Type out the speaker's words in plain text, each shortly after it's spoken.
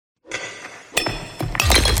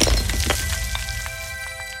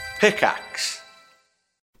Pickaxe.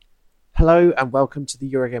 Hello and welcome to the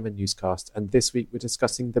Eurogamer newscast, and this week we're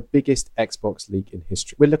discussing the biggest Xbox leak in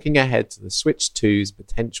history. We're looking ahead to the Switch 2's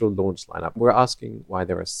potential launch lineup. We're asking why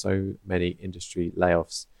there are so many industry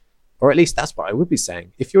layoffs, or at least that's what I would be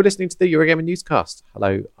saying. If you're listening to the Eurogamer newscast,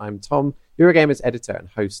 hello, I'm Tom, Eurogamer's editor and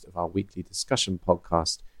host of our weekly discussion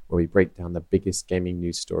podcast, where we break down the biggest gaming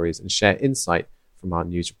news stories and share insight from our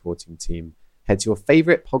news reporting team. Head to your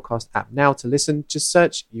favourite podcast app now to listen. Just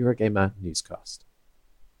search Eurogamer Newscast.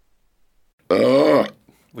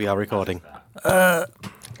 We are recording.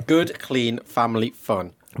 Good, clean family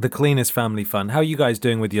fun. The cleanest family fun. How are you guys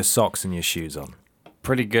doing with your socks and your shoes on?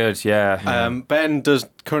 Pretty good, yeah. Ben does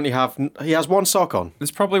currently he has one sock on.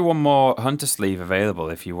 There's probably one more hunter sleeve available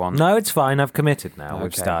if you want. No, it's fine. I've committed now. Okay.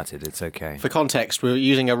 We've started. It's okay. For context, we're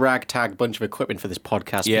using a ragtag bunch of equipment for this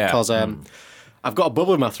podcast because I've got a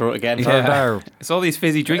bubble in my throat again. Yeah. It's all these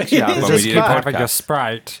fizzy drinks you have when we It's do the bad. Like a podcast.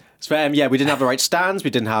 Sprite. So, we didn't have the right stands, we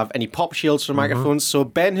didn't have any pop shields for the microphones, so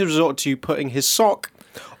Ben has resorted to putting his sock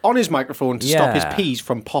on his microphone to stop his peas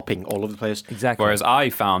from popping all over the place. Exactly. Whereas I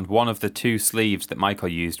found one of the two sleeves that Michael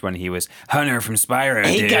used when he was Hunter from Spyro.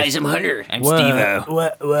 Hey dude. guys, I'm Hunter. I'm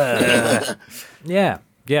Steve-O.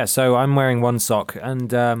 Yeah, so I'm wearing one sock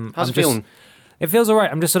and How's it feeling? It feels all right.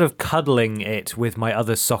 I'm just sort of cuddling it with my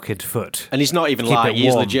other socked foot. And he's not even Keep lying, it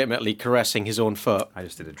he's warm. legitimately caressing his own foot. I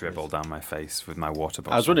just did a dribble down my face with my water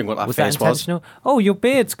bottle. I was wondering what that Was that face was. intentional? Oh, your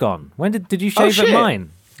beard's gone. When did you shave shit. at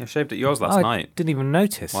mine? I shaved at yours last I night didn't even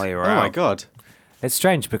notice. while you were Oh out. my god. It's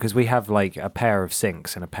strange because we have like a pair of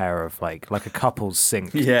sinks and a pair of like a couple's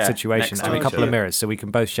sink Yeah, situation next and to a each couple other. of mirrors, so we can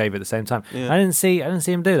both shave at the same time. Yeah. I didn't see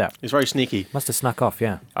him do that. He's very sneaky. Must have snuck off.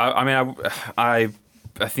 Yeah.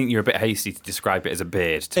 I think you're a bit hasty to describe it as a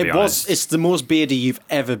beard, to be honest. It's the most beardy you've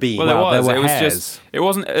ever been. Well, Well, it there was. were It was hairs. just. It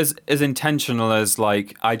wasn't as intentional as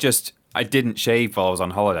like I didn't shave while I was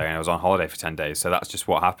on holiday, and I was on holiday for 10 days, so that's just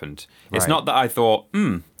what happened. It's Right. not that I thought,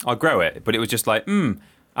 I'll grow it, but it was just like,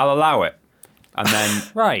 I'll allow it, and then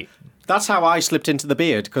Right. That's how I slipped into the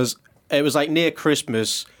beard, because it was like near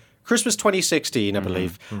Christmas 2016, I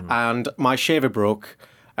believe, and my shaver broke.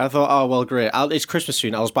 And I thought, oh, well, great. It's Christmas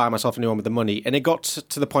soon. I'll just buy myself a new one with the money. And it got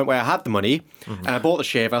to the point where I had the money, and I bought the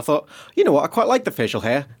shaver. I thought, you know what? I quite like the facial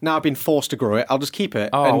hair. Now I've been forced to grow it. I'll just keep it.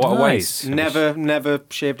 oh, and what a nice. waste! never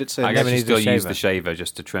shaved it since. I guess Never you needed still a use shaver. the shaver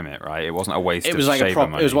just to trim it, right? It wasn't a waste. It was of like shaver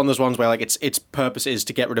money. it was one of those ones where like its purpose is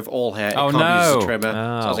to get rid of all hair. It Oh, can't use as no. a trimmer. So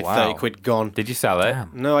I was like, wow. 30 quid gone. Did you sell it?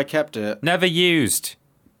 No, I kept it. Never used.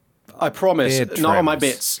 I promise. Beard Not on my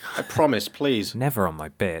trims. bits. I promise, please. Never on my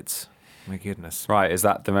bits. My goodness. Right, is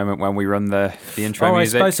that the moment when we run the intro Oh,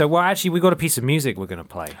 music? I suppose so. Well, actually, we've got a piece of music we're going to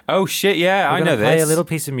play. Oh shit! Yeah, We're I know gonna play this. a little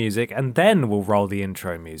piece of music, and then we'll roll the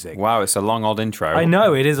intro music. Wow, it's a long old intro. I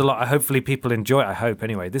know it is a lot. Hopefully, people enjoy it. I hope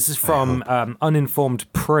anyway. This is from uninformed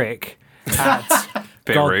prick at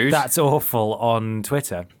Bit God, rude. That's awful on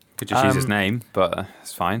Twitter. Could just use his name, but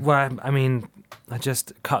it's fine. Well, I mean, I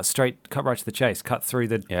just cut right to the chase. Cut through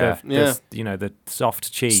the the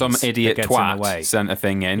soft cheese. Some idiot that gets in the way. twat sent a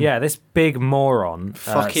thing in. Yeah, this big moron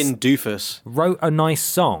Fucking doofus. wrote a nice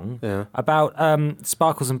song about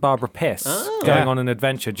Sparkles and Barbara Piss going on an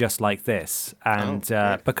adventure just like this. And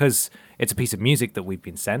because it's a piece of music that we've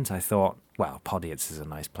been sent, I thought, well, Podiots is a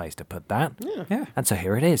nice place to put that. Yeah. And so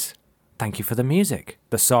here it is. Thank you for the music.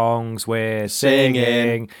 The songs we're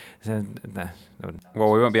singing.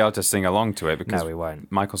 Well, we won't be able to sing along to it because No, we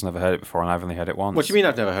won't. Michael's never heard it before, and I've only heard it once. What do you mean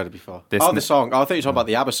I've never heard it before? This- the song. Oh, I thought you were talking about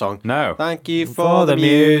the ABBA song. No. Thank you for the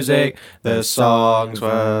music. The songs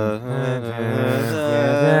were...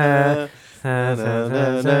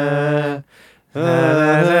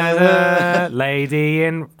 Lady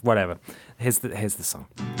in whatever. Here's the song.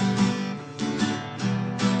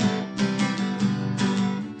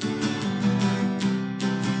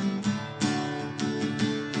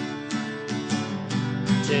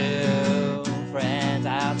 Two friends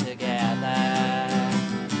out together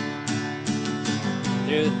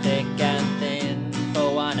through thick and thin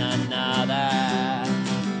for one another.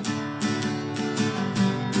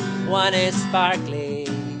 One is sparkly,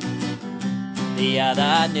 the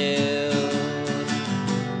other nude.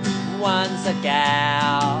 One's a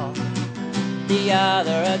gal, the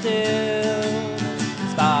other a dude.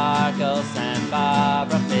 Sparkles and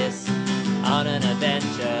Barbara Fiss on an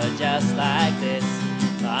adventure just like this.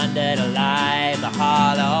 Under the light, the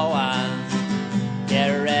hollow ones, get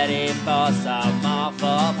ready for some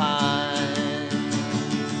awful puns.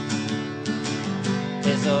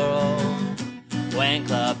 Fizzle went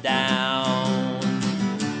club down,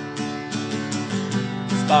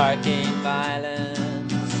 sparking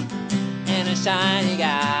violence in a shiny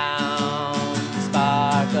gown.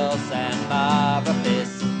 Sparkles and Barbara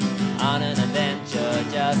Fiss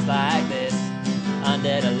just like this.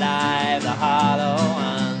 Undead alive, the hollow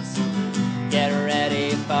ones. Get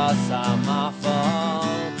ready for some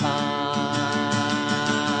awful puns.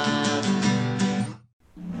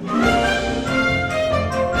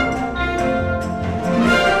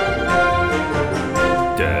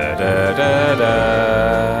 Da, da, da,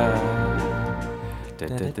 da.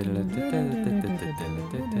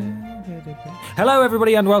 Hello,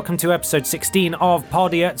 everybody, and welcome to episode 16 of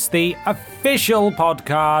Podiots, the official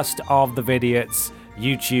podcast of the Podiots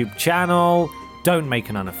YouTube channel. Don't make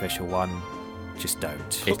an unofficial one. Just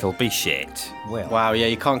don't. It'll be shit. Will. Wow, yeah,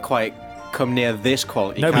 you can't quite come near this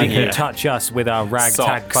quality. Nobody can you? can touch us with our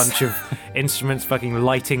ragtag Socks. bunch of instruments, fucking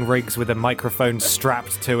lighting rigs with a microphone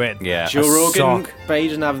strapped to it. Yeah. Joe A Rogan, sock. but he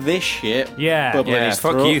doesn't have this shit. Yeah. bubbling in Yeah, his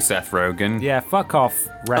fuck throat. you, Seth Rogen. Yeah, fuck off,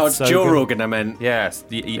 Reth Oh, Sogan. Joe Rogan, I meant. Yes,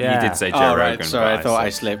 you Yeah. did say Joe Oh, Rogan. right, sorry, I but thought I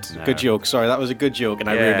said- slipped. No. Good joke. Sorry, that was a good joke, and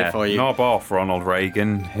I ruined it for you. Knob off, Ronald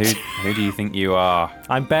Reagan. Who do you think you are?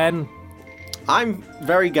 I'm Ben. I'm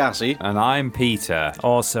very gassy. And I'm Peter.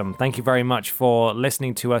 Awesome. Thank you very much for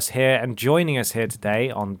listening to us here and joining us here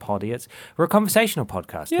today on Podiots. We're a conversational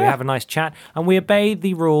podcast. We have a nice chat and we obey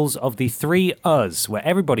the rules of the 3 Us, where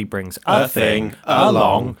everybody brings a thing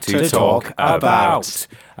along to talk about.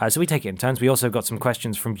 So we take it in turns. We also got some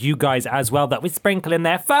questions from you guys as well that we sprinkle in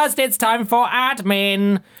there. First, it's time for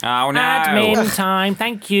admin. Oh, no. Admin time.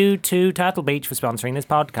 Thank you to Turtle Beach for sponsoring this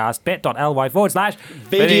podcast. bit.ly/.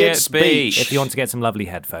 Idiot speech. If you want to get some lovely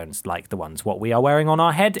headphones like the ones what we are wearing on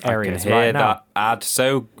our head I can areas hear right now. that ad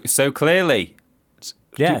so clearly.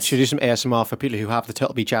 Yes. Should we do some ASMR for people who have the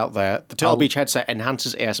Turtle Beach out there? The Turtle Beach headset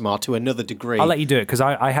enhances ASMR to another degree. I'll let you do it because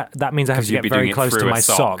that means I have to you'd get be very doing it close to through a my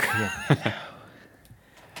sock. Yeah.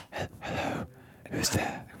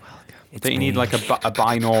 Don't you need like a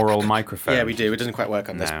binaural microphone? Yeah, we do. It doesn't quite work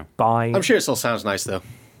on this. No. I'm sure it still sounds nice, though.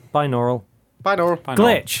 Binaural. Binaural.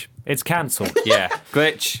 Glitch. It's cancelled. Yeah,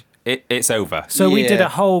 glitch. It's over. So we did Yeah. a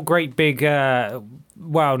whole great big. That's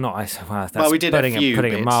Well, we did a putting few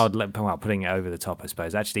putting it bits. mild, putting it over the top, I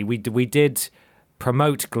suppose. Actually, we did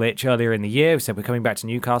promote Glitch earlier in the year. We said we're coming back to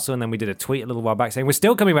Newcastle, and then we did a tweet a little while back saying we're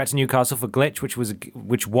still coming back to Newcastle for Glitch,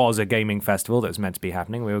 which was a gaming festival that was meant to be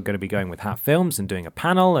happening. We were going to be going with Hat Films and doing a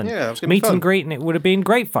panel and Yeah, that was gonna be meet fun. and greet, and it would have been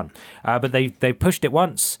great fun. But they pushed it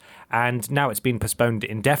once. And now it's been postponed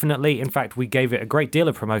indefinitely. In fact, we gave it a great deal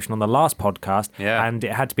of promotion on the last podcast, and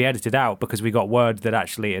it had to be edited out because we got word that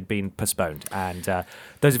actually it had been postponed. And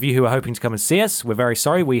those of you who are hoping to come and see us, we're very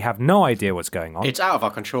sorry. We have no idea what's going on. It's out of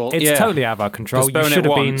our control. It's totally out of our control. Postpone You should it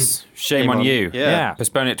have been. once. Shame on you. Yeah.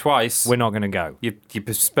 Postpone it twice. We're not going to go. You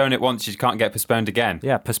postpone it once, you can't get postponed again.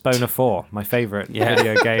 Yeah, Postponer 4, my favourite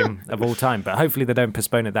video game of all time. But hopefully they don't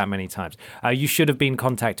postpone it that many times. You should have been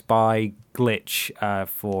contacted by Glitch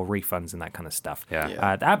for refunds and that kind of stuff.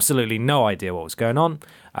 Yeah. Absolutely no idea what was going on,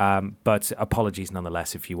 but apologies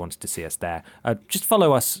nonetheless if you wanted to see us there. Just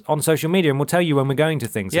follow us on social media and we'll tell you when we're going to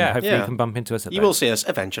things. Yeah. And hopefully Yeah. you can bump into us at You those. will see us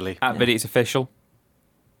eventually. But it's official.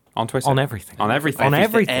 On Twitter. On everything. On everything. On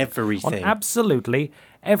everything. Everything. On absolutely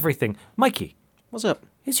everything. Mikey, What's up?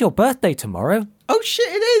 it's your birthday tomorrow. Oh, shit,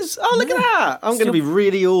 it is. Oh, look at that. I'm going to be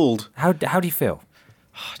really old. How do you feel?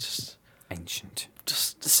 Ancient.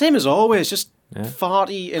 Just the same as always. Just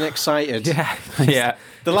farty and excited. Yeah. Yeah.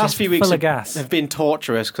 The last few weeks full of gas. have been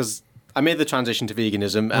torturous because I made the transition to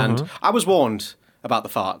veganism and I was warned about the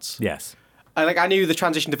farts. Yes. I knew the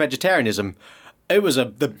transition to vegetarianism. It was the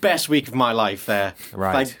best week of my life there.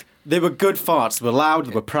 Right. Like, they were good farts. They were loud.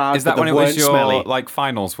 They were proud. Is that but when they it was weren't your smelly. like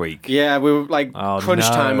finals week? Yeah, we were like Oh, crunch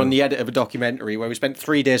time no. on the edit of a documentary where we spent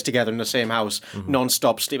 3 days together in the same house,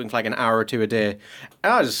 non-stop, sleeping for like an hour or two a day.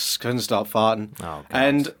 And I just couldn't stop farting. Oh, God.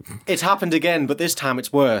 And it's happened again, but this time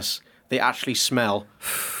it's worse. They actually smell.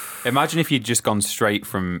 Imagine if you'd just gone straight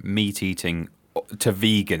from meat eating to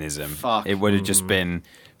veganism. Fuck. It would have just been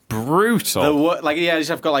brutal.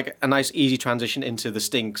 I've got like a nice easy transition into the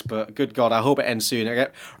stinks, but good God, I hope it ends soon. I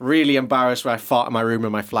get really embarrassed when I fart in my room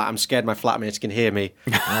in my flat. I'm scared my flatmates can hear me.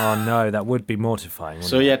 Oh no, that would be mortifying. Wouldn't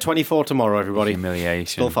So it? yeah, 24 tomorrow, everybody. Humiliation.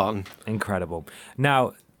 Still farting. Incredible.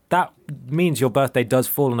 Now, that means your birthday does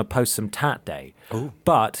fall on a post some tat day.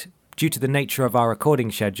 But due to the nature of our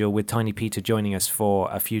recording schedule, with Tiny Peter joining us for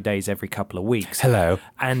a few days every couple of weeks. Hello.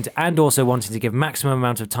 And also wanting to give maximum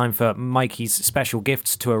amount of time for Mikey's special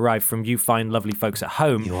gifts to arrive from you fine, lovely folks at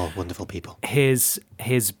home. You are wonderful people. His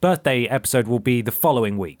his birthday episode will be the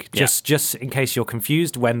following week. Just in case you're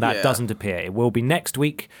confused when that doesn't appear. It will be next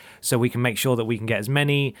week, so we can make sure that we can get as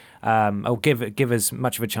many, or give as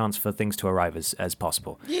much of a chance for things to arrive as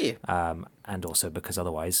possible. Yeah. And also because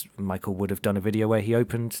otherwise Michael would have done a video where he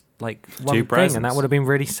opened like one Two thing, presents. and that would have been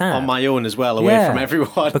really sad. On my own as well, away from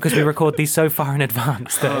everyone. Because we record these so far in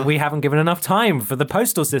advance that we haven't given enough time for the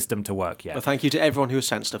postal system to work yet. Well, thank you to everyone who has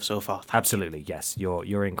sent stuff so far. Absolutely, yes.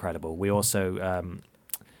 You're incredible. We also,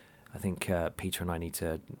 I think Peter and I need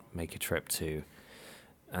to make a trip to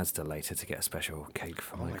Asda later to get a special cake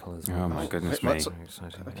for Michael as well. Oh my goodness me.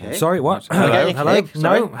 Okay. Sorry, what? Okay, Hello? cake,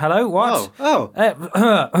 sorry. No, hello, what?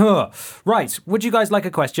 Oh. Right, would you guys like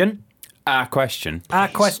a question? Question. A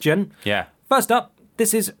question. Yeah. First up,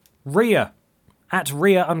 this is Ria, at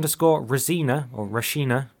Ria_Rosina, or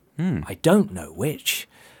Rashina. I don't know which.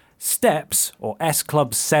 Steps or S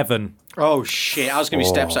Club 7? Oh, shit. I was going to be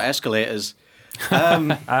steps or escalators.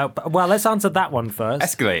 Well, let's answer that one first.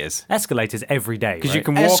 Escalators. Escalators every day, Because right? you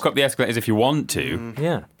can walk up the escalators if you want to.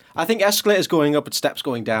 Yeah. I think escalators going up and steps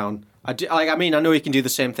going down. I know you can do the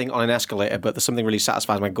same thing on an escalator, but there's something really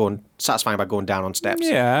satisfying by going down on steps.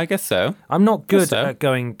 Yeah, I guess so. I'm not good so. at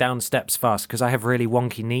going down steps fast because I have really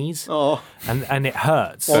wonky knees. Oh. And it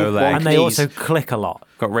hurts. Wonk And they knees. also click a lot.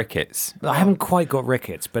 Got rickets. I haven't quite got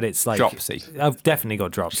rickets, but it's like Dropsy. I've definitely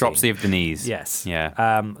got dropsy. Dropsy of the knees. Yes.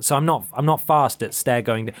 Yeah. So I'm not fast at stair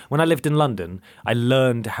going. When I lived in London, I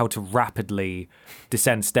learned how to rapidly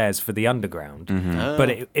descend stairs for the underground, but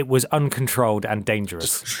it was uncontrolled and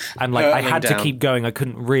dangerous. And like I had to down. keep going. I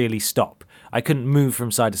couldn't really stop. I couldn't move from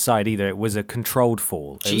side to side either. It was a controlled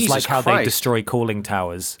fall. It was Jesus like how they Christ. destroy cooling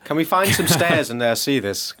towers. Can we find some stairs and see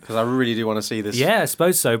this? Because I really do want to see this. Yeah, I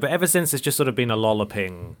suppose so. But ever since it's just sort of been a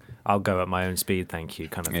lolloping, I'll go at my own speed, thank you,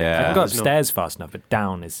 kind of thing. Yeah. I can go There's no- upstairs fast enough, but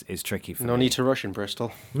down is tricky for No me. need to rush in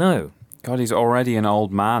Bristol. No. God, he's already an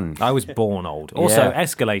old man. I was born old. Also, Yeah.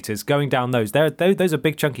 escalators, going down those, those are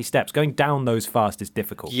big chunky steps. Going down those fast is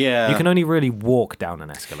difficult. Yeah. You can only really walk down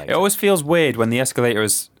an escalator. It always feels weird when the escalator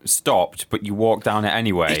is stopped, but you walk down it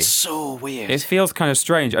anyway. It's so weird. It feels kind of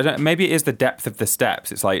strange. Maybe it is the depth of the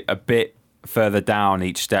steps. It's like a bit further down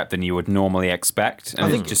each step than you would normally expect,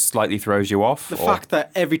 and it just slightly throws you off. the fact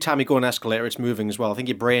that every time you go on an escalator, it's moving as well. I think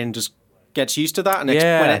your brain just gets used to that, and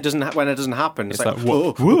Yeah. when it doesn't happen, it's like, like,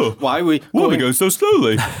 whoa, why are we going? so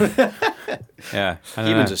slowly? Yeah, I don't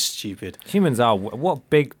Humans know. are stupid. Humans are what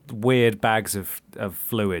big weird bags of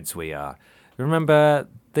fluids we are. Remember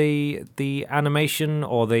the animation,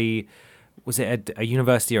 or was it a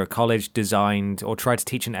university or a college designed or tried to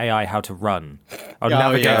teach an AI how to run or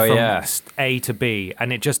navigate yeah. from A to B,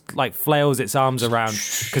 and it just like flails its arms around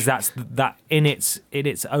because that in its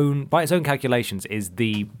own by its own calculations is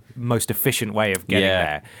the most efficient way of getting Yeah.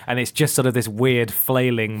 there, and it's just sort of this weird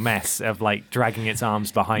flailing mess of like dragging its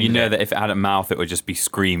arms behind You know it. that if it had a mouth, it would just be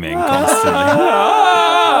screaming constantly.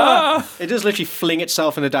 It does literally fling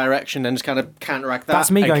itself in a direction and just kind of counteract that.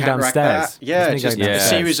 That's me and going counteract downstairs. that. Yeah, That's me it's just going a downstairs.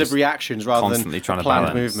 series of reactions rather Constantly than trying to planned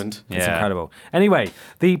balance. movement. It's Yeah. incredible. Anyway,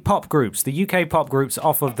 the pop groups, the UK pop groups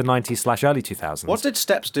off of the 90s/early 2000s. What did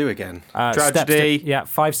Steps do again? Steps Tragedy. to- yeah,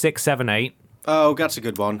 5, 6, 7, 8. Oh, that's a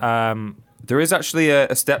good one. There is actually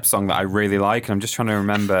a step song that I really like, and I'm just trying to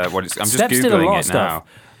remember what it's. I'm just Steps did a googling lot it of stuff. now.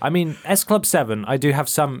 I mean, S Club 7, I do have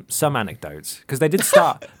some anecdotes because they did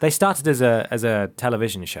start. They started as a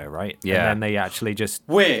television show, right? Yeah. And then they actually just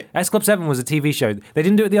Wait. S Club 7 was a TV show. They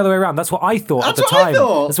didn't do it the other way around. That's what I thought at That's the what I time.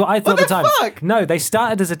 thought. That's what I thought What at the the time. fuck? No, they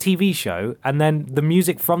started as a TV show, and then the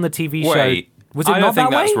music from the TV Wait, show was it I not don't think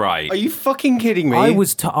that that's way? right. Are you fucking kidding me? I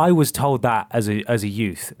was told that as a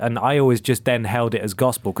youth, and I always just then held it as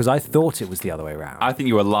gospel because I thought it was the other way around. I think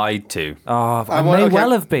you were lied to. I may okay,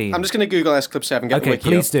 well have been. I'm just going to Google S Club 7. Get the Okay, wiki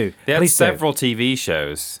please up. do. They had Please do. several TV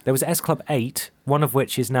shows. There was S Club 8, one of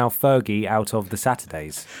which is now Fergie out of the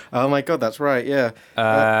Saturdays. Oh my god, that's right. Yeah.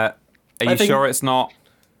 Are you think- sure it's not?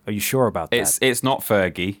 Are you sure about that? It's not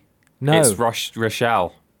Fergie. No. It's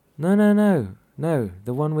Rochelle. No.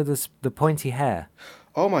 The one with the pointy hair.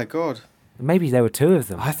 Oh my god. Maybe there were two of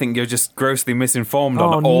them. I think you're just grossly misinformed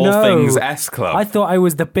Oh, on all no. things S Club. I thought I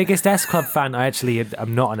was the biggest S Club fan.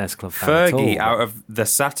 I'm not an S Club fan at Fergie all. out of the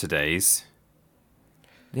Saturdays.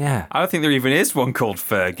 Yeah. I don't think there even is one called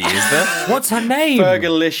Fergie, is there? What's her name?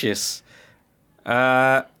 Fergalicious.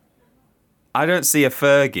 I don't see a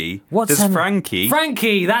Fergie. What's There's her name? Frankie.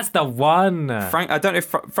 Frankie, that's the one. I don't know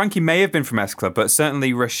if Frankie may have been from S Club, but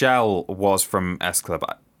certainly Rochelle was from S Club.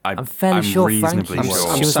 I'm fairly sure reasonably Frankie was. sure.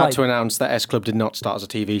 I'm She was sad like- to announce that S Club did not start as a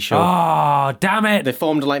TV show. Oh, damn it! They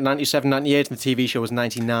formed in like 97, 98, and the TV show was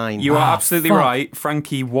 99. You are absolutely fuck. right.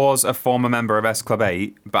 Frankie was a former member of S Club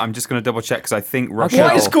 8, but I'm just going to double check because I think Rochelle...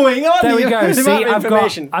 What is going on? There we here? go. The See, amount of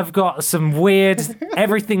information. I've got some weird.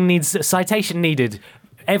 Everything needs citation needed.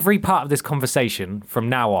 Every part of this conversation from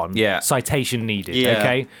now on, citation needed. Yeah.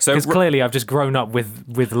 Okay, So because clearly I've just grown up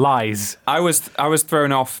with lies. I was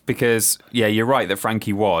thrown off because, you're right that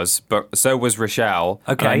Frankie was, but so was Rochelle.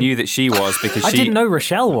 Okay. And I knew that she was because I didn't know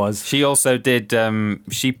Rochelle was. She also did.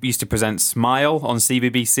 She used to present Smile on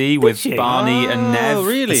CBBC with she? Barney and Nev,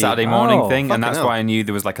 really? the Saturday morning Oh, thing, and that's hell. why I knew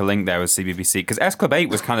there was like a link there with CBBC because S Club 8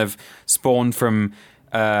 was kind of spawned from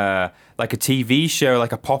like a TV show,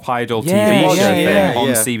 like a pop idol Yeah, TV show yeah, thing on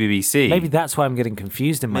yeah. CBBC. Maybe that's why I'm getting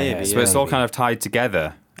confused in my Maybe, head. yeah. but it's all kind of tied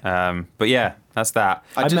together. But yeah, that's that.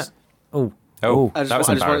 I just Oh, Oh, I that was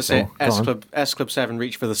just want to say embarrassing. Go on. S Club 7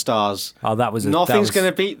 Reach for the Stars. Oh, that was Nothing's going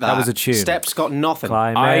to beat that. That was a tune. Steps got nothing.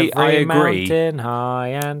 Climb I every agree. mountain high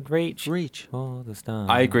and reach Reach. for the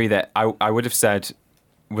stars. I agree that I would have said,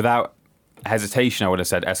 without hesitation, I would have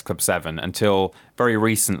said S Club 7 until very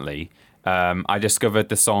recently. I discovered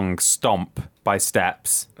the song Stomp by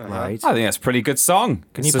Steps. Right. I think that's a pretty good song.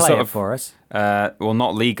 Can you It's a play sort it of, for us? well,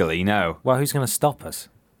 not legally, no. Well, who's going to stop us?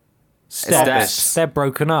 Steps. They're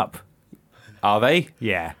broken up. Are they?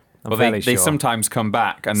 Yeah. I'm Well, fairly they sure. sometimes come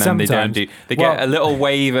back and then they don't Sometimes. do. They get Well- a little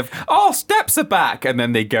wave of, oh, Steps are back, and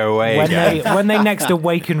then they go away when again. when they next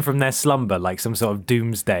awaken from their slumber, like some sort of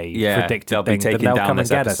doomsday Yeah, predicted they'll be thing, then taking they'll down come and this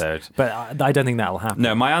get episode. us. But I don't think that'll happen.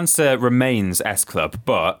 No, my answer remains S Club,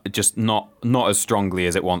 but just not as strongly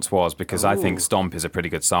as it once was because I think Stomp is a pretty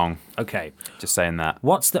good song. Okay. Just saying that.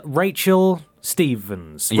 What's the Rachel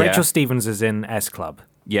Stevens? Yeah. Rachel Stevens is in S Club.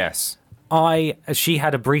 Yes. She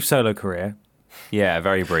had a brief solo career. Yeah,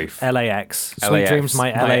 very brief. LAX. Sweet LAX. Dreams,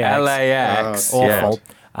 my LAX. LAX. Awful.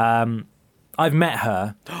 Yeah. I've met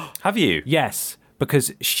her. Have you? Yes,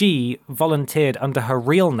 because she volunteered under her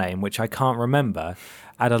real name, which I can't remember,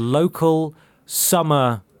 at a local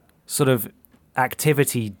summer sort of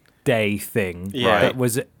activity day thing Yeah. that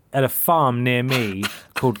was at a farm near me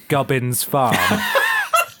called Gubbins Farm.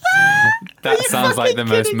 That sounds like the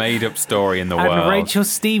most made-up story in the And world. Rachel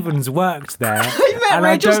Stevens worked there. met and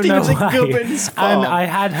Rachel I don't know Stevens at why. Gubbins Farm. And I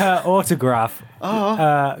had her autograph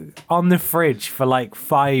on the fridge for like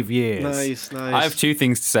 5 years. Nice. I have two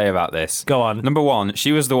things to say about this. Go on. Number one,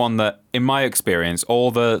 she was the one that, in my experience, all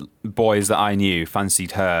the boys that I knew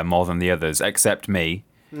fancied her more than the others, except me.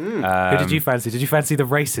 Who did you fancy? Did you fancy the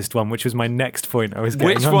racist one, which was my next point I was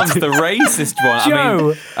getting Which onto? one's the racist one? I Joe.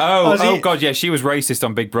 mean, oh god, yeah, she was racist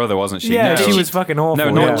on Big Brother, wasn't she? Yeah, No. she was fucking awful. No,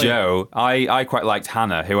 not yeah. Joe. I quite liked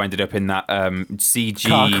Hannah, who ended up in that CG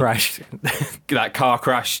Car crash. that car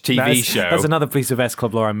crash TV show. That's another piece of S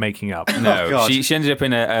Club lore I'm making up. No, God. she ended up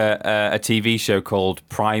in a TV show called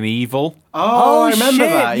Primeval. Oh, I remember shit,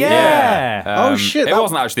 that. yeah. Oh, shit, It that-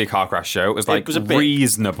 wasn't actually a car crash show. It was like was a bit-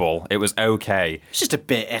 reasonable. It was okay. It's just a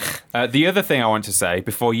bit. The other thing I want to say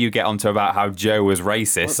before you get onto about how Joe was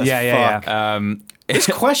racist. Yeah. This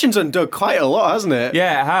question's undone quite a lot, hasn't it?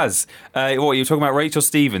 Yeah, it has. What you're talking about, Rachel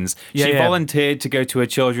Stevens? Yeah, she yeah. volunteered to go to a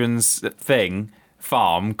children's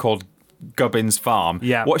farm called Gubbins Farm.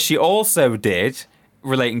 Yeah. What she also did,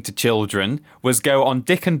 relating to children, was go on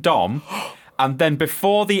Dick and Dom. And then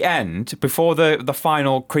before the end, before the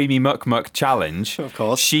final Creamy Muck Muck challenge, Of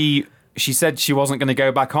course. she said she wasn't going to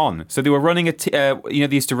go back on. So they were running they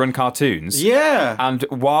used to run cartoons. Yeah. And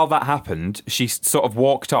while that happened, she sort of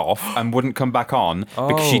walked off and wouldn't come back on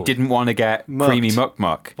because she Oh. didn't want to get Mucked. Creamy Muck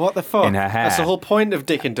Muck What the fuck? in her hair. That's the whole point of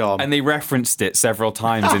Dick and Dom. And they referenced it several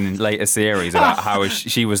times in later series about how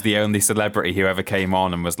she was the only celebrity who ever came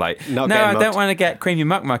on and was like, Not no, getting I mucked." don't want to get Creamy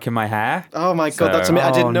Muck Muck in my hair. Oh my god, that's So-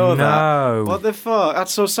 amazing. I didn't know no. that. What the fuck?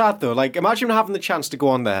 That's so sad though. Like, imagine having the chance to go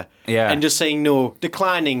on there and just saying no,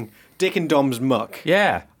 declining Dick and Dom's muck.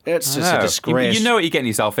 Yeah. It's I just a know. disgrace. You know what you're getting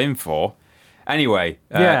yourself in for. Anyway,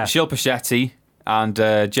 Yeah. Shil Pachetti and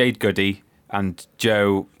Jade Goody and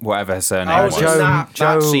Joe, whatever her surname Oh, was. Joe- that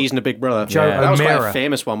Joe- season of Big Brother. Joe That was quite a O'Meara.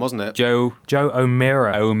 famous one, wasn't it? Joe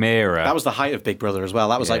O'Meara. O'Meara. That was the height of Big Brother as well.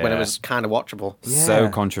 That was like when it Yeah. was kind of watchable. so Yeah.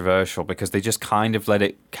 controversial because they just kind of let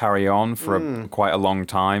it carry on for quite a long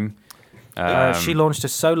time. She launched a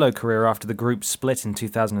solo career after the group split in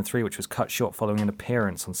 2003, which was cut short following an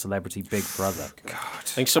appearance on Celebrity Big Brother. I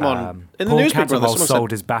think someone in the Paul news Big Brother Cattermole someone sold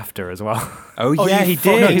said, his BAFTA as well. Oh yeah, he No,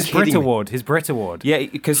 did. his Brit Award. His Brit Award. Yeah,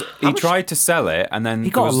 because he tried to sell it, and then He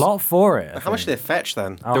got a lot for it. how much did they fetch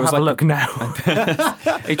then? I'll There was have a like look now.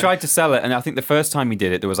 He tried to sell it, and I think the first time he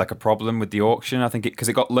did it, there was like a problem with the auction. I think because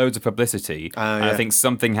it got loads of publicity, and I think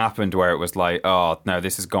something happened where it was like, oh no,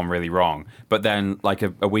 this has gone really wrong. But then, like a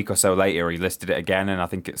week or so later, he listed it again, and I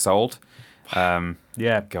think it sold.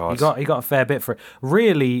 Yeah, God. he got a fair bit for it.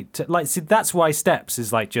 Really, see, that's why Steps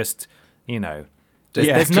is like just,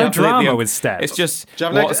 there's no drama with Steps. It's just Do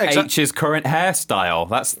you have what's H's current hairstyle.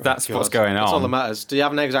 That's what's going on. That's all that matters. Do you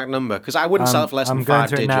have an exact number? Because I wouldn't sell it for less than I'm going 5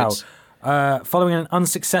 through it digits. now. Following an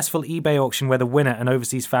unsuccessful eBay auction where the winner, an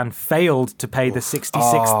overseas fan, failed to pay the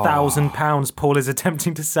 £66,000, Paul is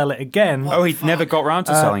attempting to sell it again. Oh, he never got round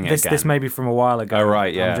to selling it again. This may be from a while ago. Oh,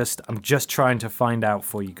 right, yeah. I'm just trying to find out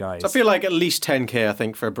for you guys. I feel like at least 10k, I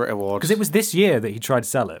think, for a Brit Award. Because it was this year that he tried to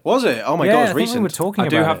sell it. Was it? Oh my yeah, god, I it's think recent. we were talking I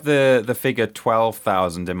about do have it. the figure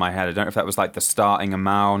 12,000 in my head. I don't know if that was like the starting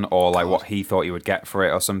amount or like what he thought he would get for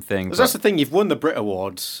it or something. Because that's the thing, you've won the Brit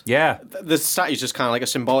Awards. Yeah. The statue's just kind of like a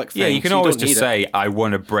symbolic thing. Yeah, you can so always don't just need say, I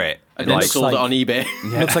won a Brit. and then Like, sold it on eBay.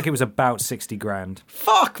 Looks like it was about 60 grand.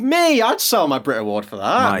 Fuck me, I'd sell my Brit Award for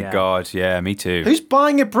that. my yeah. God, yeah, me too. Who's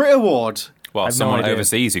buying a Brit Award? Well, no someone idea.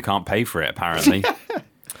 overseas who can't pay for it, apparently.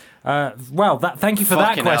 Well, thank you for that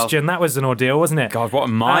Fucking hell. question. That was an ordeal, wasn't it? God, what a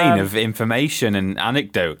mine of information and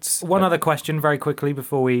anecdotes. One other question, very quickly,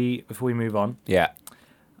 before we move on. Yeah.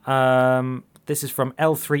 This is from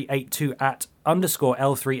L382 at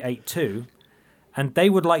 _L382, and they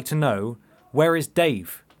would like to know, where is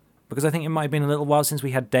Dave? Because I think it might have been a little while since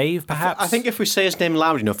we had Dave, perhaps. I think if we say his name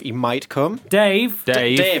loud enough, he might come. Dave.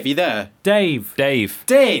 Dave. Dave, you there? Dave. Dave.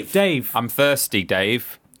 Dave! Dave. I'm thirsty,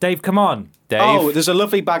 Dave. Dave, come on. Dave. Oh, there's a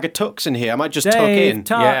lovely bag of tucks in here. I might just tuck Dave, in.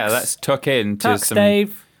 Tux. Yeah, let's tuck in to Tux, some...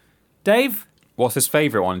 Dave. Dave? What's his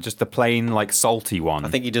favourite one? Just the plain, like, salty one? I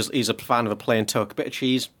think he's a fan of a plain tuck. Bit of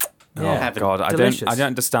cheese. Yeah. Heaven. God, Delicious. I don't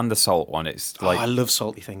understand the salt one. It's like... I love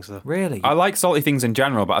salty things, though. Really? I like salty things in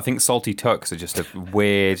general, but I think salty tucks are just a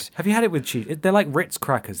weird... Have you had it with cheese? They're like Ritz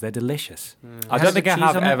crackers. They're delicious. I Has don't think the I cheese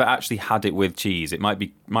have on it? ever actually had it with cheese. It might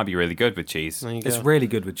be really good with cheese. There you It's go. really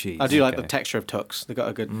good with cheese. I do like Okay. the texture of tucks. They've got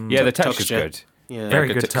a good Yeah, the tuck- texture's texture. good. Yeah. Very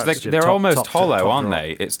Yeah, good 'cause texture. they're Top- almost top- hollow, top aren't roll.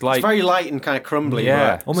 they? It's like... It's very light and kind of crumbly.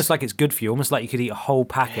 Yeah. but- Almost like it's good for you. Almost like you could eat a whole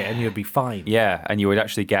packet and you'd be fine. Yeah, and you would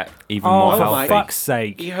actually get even Oh, more for healthy. fuck's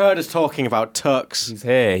sake. You heard us talking about tucks. He's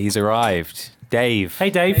here. He's arrived. Dave. Hey,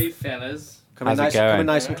 Dave. Hey, fellas. Coming How's it nice, going? coming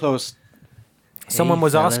nice and close. Someone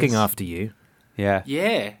was fellas. asking after you. Yeah.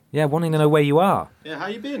 Yeah. Yeah, wanting to know where you are. Yeah, how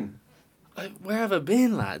you been? Where have I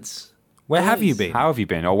been, lads? Where have you Boys. been? How have you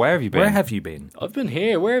been? Or where have you been? Where have you been? I've been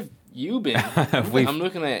here. Where have you been? We've- I'm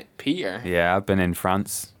looking at Peter. Yeah, I've been in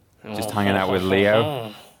France. Just Oh. hanging out with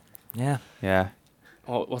Leo. Yeah. Yeah.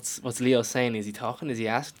 Oh, what's Leo saying? Is he talking? Is he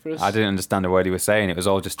asked for us? I didn't understand a word he was saying. It was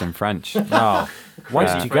all just in French. Oh, why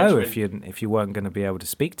Yeah. did you go if you weren't going to be able to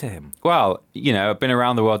speak to him? Well, you know, I've been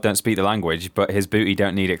around the world, don't speak the language, but his booty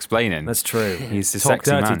don't need explaining. That's true. He's a Talk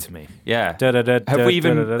sexy dirty man. to me. Yeah. Da-da-da,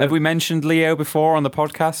 Have we mentioned Leo before on the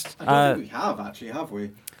podcast? I don't think we have, actually, have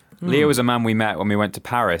we? Leo was a man we met when we went to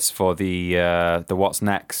Paris for the What's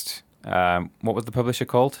Next. What was the publisher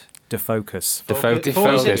called? Defocus. The Focus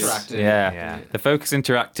Interactive. Yeah. Yeah. The Focus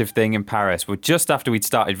Interactive thing in Paris. Well, just after we'd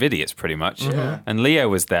started Vidiots, pretty much. Yeah. And Leo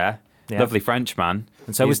was there. Yeah. Lovely Frenchman.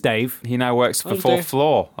 And so was Dave. He now works for Oh, Fourth Dave.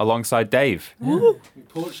 Floor alongside Dave. We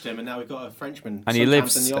poached him, and now we've got a Frenchman. And he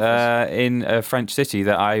sometimes lives in the office. in a French city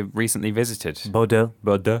that I recently visited. Bordeaux.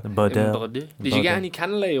 Bordeaux. Bordeaux. Did you get any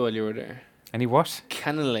cannelé while you were there? Any what?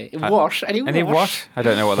 Cannelé. What? Any what? I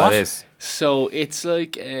don't know what that is. So it's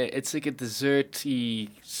like a desserty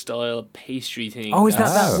style pastry thing. Oh, is that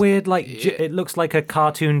Oh. that weird, like, Yeah. it looks like a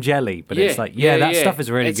cartoon jelly, but it's like, that stuff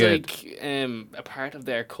is really it's good. Like a part of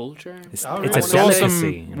their culture. It's, Oh, it's right. a I saw delicacy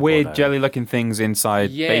some in weird Bordeaux. jelly-looking things inside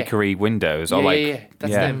Yeah. bakery windows. Or Yeah, like, yeah,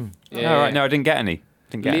 that's them. Yeah. Oh, right. No, I didn't get any.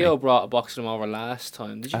 Didn't get Leo any. brought a box of them over last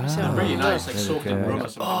time. Did you see them? Really nice, like soaked in good. rum or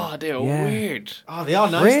something. Oh, they are Yeah. weird. Oh, they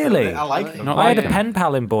are nice. Really? though. I like them. Not I had like a him. pen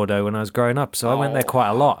pal in Bordeaux when I was growing up, so I went there quite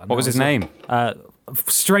a lot. and What was that his name?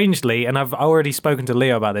 Strangely, and I've already spoken to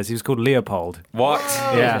Leo about this, he was called Leopold. What?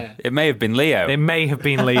 Yeah. It may have been Leo. It may have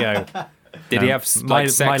been Leo. Did he have like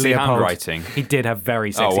sexy Leopold- handwriting? He did have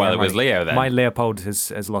very sexy well, it was handwriting. Leo then. My Leopold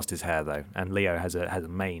has lost his hair, though, and Leo has a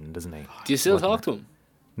mane, doesn't he? Do you still talk to him?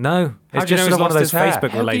 No, How'd it's you just know sort of one he's of those lost his hair? Facebook How do you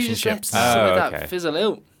just let relationships. something like okay. that fizzle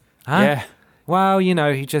out? Huh? Yeah. Well, you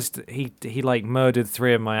know, he like murdered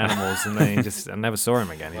 3 of my animals, and then I never saw him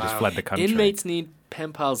again. He just fled the country. Inmates need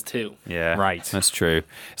pen pals too. Yeah, Right. That's true.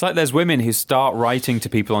 It's like there's women who start writing to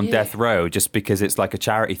people on death row just because it's like a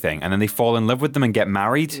charity thing, and then they fall in love with them and get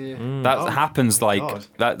married. That happens God.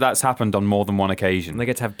 that's happened on more than one occasion. And they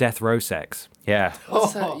get to have death row sex. Yeah.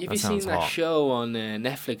 What's that? Have you seen sounds that hot. show on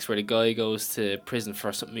Netflix where the guy goes to prison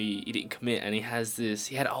for something he didn't commit, and he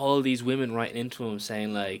had all these women writing into him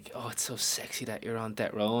saying like, "Oh, it's so sexy that you're on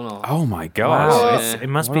death row and all." Oh my god. Wow, Yeah. it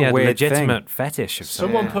must What be a a weird legitimate fetish of some.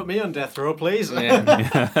 Someone put me on death row, please.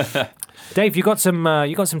 Yeah. Dave, you got some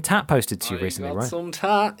tat posted to you recently, got right? some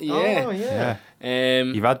tat, yeah. Oh, yeah.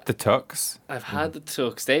 You've had the tux. I've had the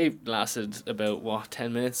tux. They lasted about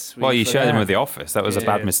 10 minutes. Well, you shared them Yeah. with the office. That was a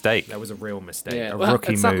bad mistake. That was a real mistake, Yeah, a well,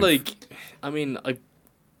 rookie it's move. not like, I mean,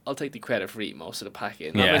 I'll take the credit for eating most of the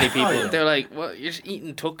packet. Not Yeah. many people. Oh, yeah. They're like, "What? You're just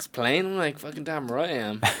eating tux plain?" I'm like, "Fucking damn right I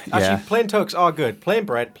am." Actually, plain tux are good. Plain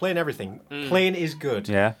bread, plain everything. Plain is good.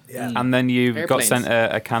 Yeah. And then you got Airplanes. sent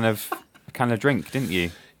a can of drink, didn't you?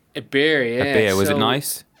 A beer, yeah. A beer. Was it So-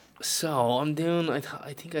 nice? So I'm doing. I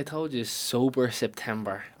think I told you sober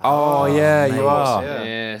September. Oh, yeah, you are. Yeah.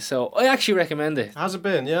 Yeah. So I actually recommend it. How's it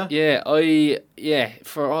been? Yeah. Yeah.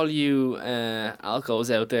 For all you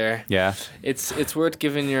alcos out there, Yeah. it's worth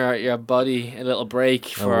giving your body a little break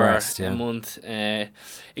for rest, yeah. a month.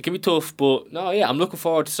 It can be tough, but no, yeah, I'm looking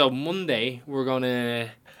forward to. So Monday we're gonna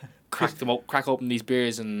crack open these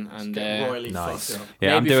beers and Royally Nice. fucked up.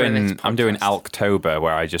 Yeah, Maybe for the next I'm doing podcast. Alktober,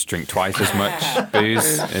 where I just drink twice as much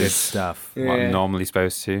booze Good as stuff. what I'm normally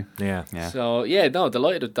supposed to. Yeah. Yeah. So yeah, no,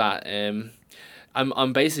 delighted with that.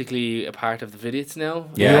 I'm basically a part of the Podiots now.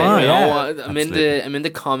 Yeah, you are, You yeah. know, I'm in the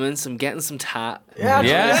comments. I'm getting some tat. Yeah,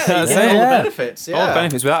 Yeah, that's all it. the benefits. Yeah. All the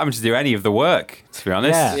benefits without having to do any of the work, to be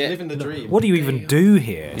honest. Yeah. Yeah. Living the dream. What do you even do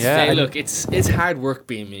here? Yeah. Hey, look, it's hard work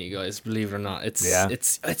being me, guys. Believe it or not, Yeah.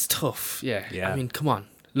 it's tough. Yeah. Yeah. I mean, come on,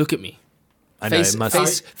 look at me. I know, it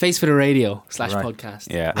must- Face for the radio / Right.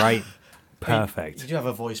 podcast. Yeah. Right. You Perfect. do have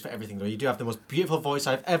a voice for everything, though. You do have the most beautiful voice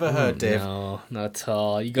I've ever heard, Dave. No, not at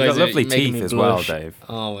all. You You've guys got are lovely making teeth me as well, blush. Dave.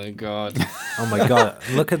 Oh my god. Oh my god!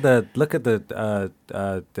 Look at the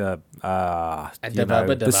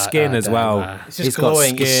the skin as well. It's He's just got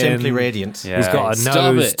glowing. He's skin. simply radiant. Yeah. He's got a Stop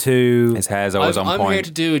nose it. too. His hair's always on I'm point. here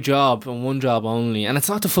to do a job and one job only, and it's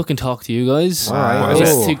not to fucking talk to you guys. Wow. What is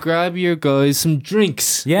It's it? to grab your guys some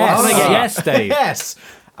drinks. Yes, What can I get you? yes, Dave. Yes.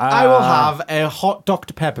 I will have a hot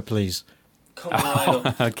Dr. Pepper, please. Come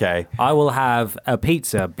on. Okay. I will have a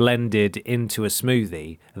pizza blended into a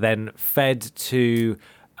smoothie, then fed to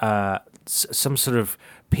some sort of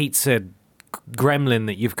pizza gremlin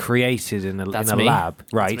that you've created in a That's me. lab,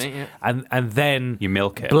 right? me, yeah. And then You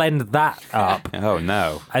milk it. blend that up. Oh,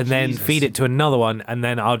 no. And then feed it to another one, and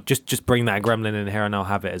then I'll just bring that gremlin in here, and I'll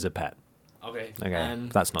have it as a pet. Okay. Okay,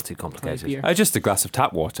 that's not too complicated. beer. Just a glass of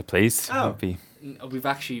tap water, please. Oh. Would be-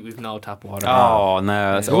 We've no tap water. Oh,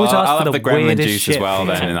 no. That's, Always well, ask I'll for have the the gremlin weirdest juice as shit, well,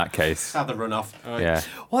 then, Peter. in that case. Have the run off. Yeah.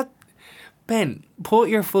 What? Ben, put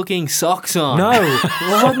your fucking socks on. No,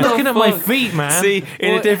 well, I'm looking at my feet, man. See,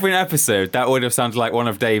 in What? a different episode, that would have sounded like one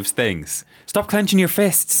of Dave's things. Stop clenching your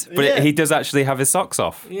fists. But Yeah. he does actually have his socks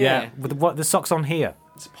off. yeah, with the socks on here.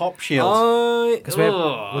 It's a pop shield. Because we're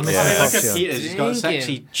missing Yeah. the Look pop at shield. Peter. He's got a Stinking.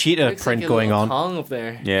 sexy cheetah Looks print like a going little on. tongue up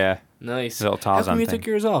there. Yeah. Nice. Little How Tarzan come you thing. took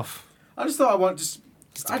yours off? I just thought I want just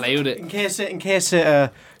to play with it. in case it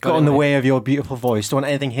got in the way of your beautiful voice. Don't want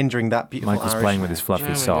anything hindering that beautiful. Michael's Irish playing with man. his fluffy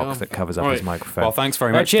There we sock go. that covers up Right. his microphone. Well, thanks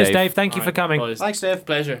very Right, much, cheers, Dave. Dave. Thank you for Alright, coming. boys. Thanks, Dave.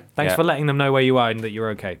 Pleasure. Thanks Yeah. for letting them know where you are and that you're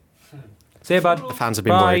okay. See you, bud. The fans have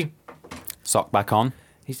been Bye. worried. Sock back on.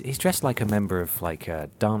 He's dressed like a member of like a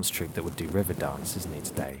dance troupe that would do river dance, isn't he,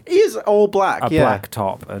 today? He is all black. A yeah. black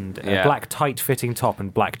top and Yeah. a black tight-fitting top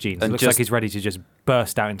and black jeans. It And looks just- like he's ready to just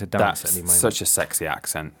burst out into dance at any That's moment. such a sexy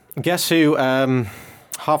accent. Guess who?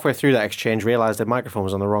 Halfway through that exchange, realised their microphone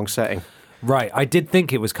was on the wrong setting. Right, I did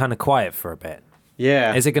think it was kind of quiet for a bit.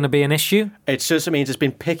 Yeah. Is it going to be an issue? It just means it's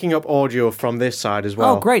been picking up audio from this side as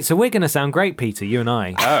well. Oh, great. So we're going to sound great, Peter, you and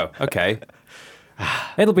I. Oh, okay.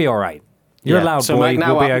 It'll be all right. You're Yeah. a loud So, boy. like,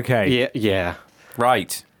 now We'll be I- okay. Yeah. Yeah.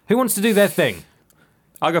 Right. Who wants to do their thing?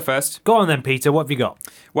 I'll go first. Go on then, Peter. What have you got?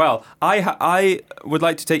 Well, I would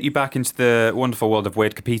like to take you back into the wonderful world of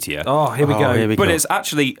Weirdcopedia. Oh, here we go. here we But go. it's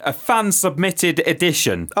actually a fan-submitted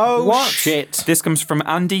edition. Oh, What? shit. This comes from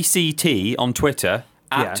Andy CT on Twitter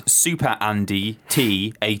Yeah. at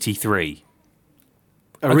SuperAndyT83.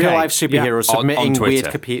 A real Okay. life superhero On submitting weird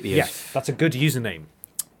Twitter. Wikipedia. Yeah, that's a good username.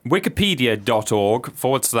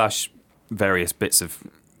 Wikipedia.org/various bits of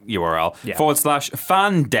URL Yeah.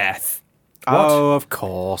 /fan death. Oh, of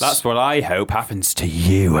course. That's what I hope happens to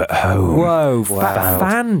you at home. Whoa,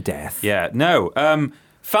 fan death. Yeah, no.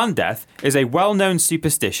 Fan death is a well-known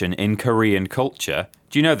superstition in Korean culture.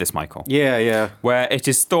 Do you know this, Michael? Yeah. Where it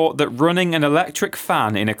is thought that running an electric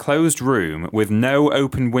fan in a closed room with no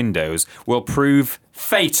open windows will prove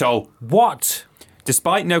fatal. What?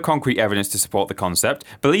 Despite no concrete evidence to support the concept,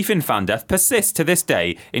 belief in fan death persists to this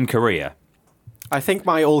day in Korea. I think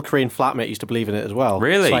my old Korean flatmate used to believe in it as well.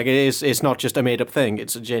 Really? It's not just a made-up thing.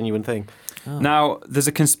 It's a genuine thing. Oh. Now, there's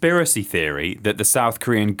a conspiracy theory that the South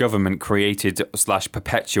Korean government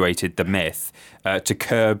created/perpetuated the myth to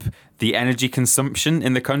curb the energy consumption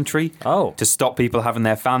in the country. Oh. To stop people having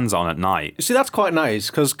their fans on at night. See, that's quite nice,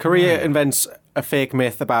 because Korea invents a fake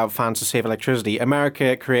myth about fans to save electricity.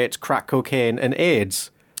 America creates crack cocaine and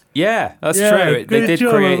AIDS. Yeah, that's true. They did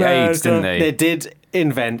create AIDS, didn't they? They did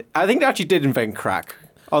invent... I think they actually did invent crack.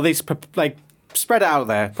 Or they spread it out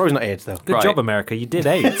there. Probably not AIDS, though. Good job, America. You did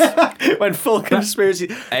AIDS. When full conspiracy...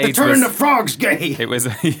 They AIDS turned was- the frogs gay! It was...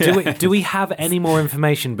 Do we have any more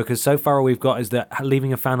information? Because so far all we've got is that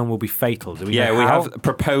leaving a fan on will be fatal. Do we know we how? have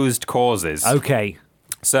proposed causes. Okay.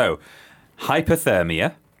 So,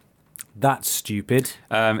 hypothermia. That's stupid.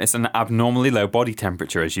 It's an abnormally low body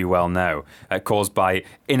temperature, as you well know, caused by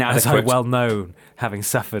inadequate... As I well know, having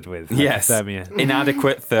suffered with hypothermia.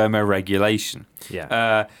 Inadequate thermoregulation.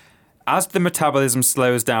 Yeah. As the metabolism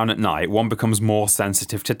slows down at night, one becomes more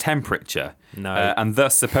sensitive to temperature. No. And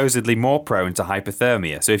thus supposedly more prone to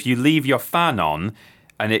hypothermia. So if you leave your fan on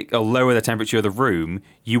and it'll lower the temperature of the room,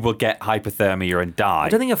 you will get hypothermia and die. I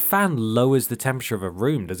don't think a fan lowers the temperature of a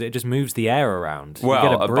room, does it? It just moves the air around. You get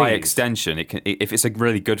Well, a by breeze. extension, it can. If it's a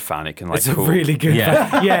really good fan, it can It's cool. a really good Yeah.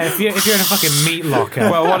 fan. Yeah, if you're in a fucking meat locker.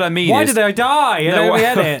 Well, what I mean Why is... did I die? I don't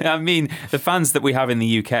get it. I mean, the fans that we have in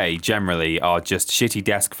the UK generally are just shitty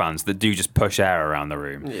desk fans that do just push air around the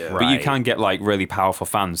room. Yeah. But you Right. can get really powerful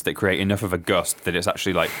fans that create enough of a gust that it's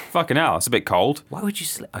actually fucking hell, it's a bit cold. Why would you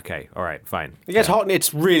sleep? Okay, all right, fine. It gets hot and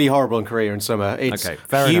it's really horrible in Korea in summer. It's Okay,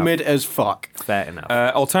 fair humid as fuck. Fair enough.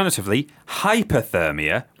 Alternatively,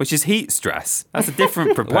 hyperthermia, which is heat stress. That's a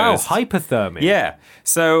different proposed. Wow, hypothermia. Yeah.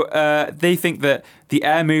 So they think that the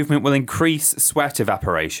air movement will increase sweat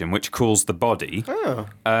evaporation, which cools the body. Oh.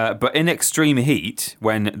 But in extreme heat,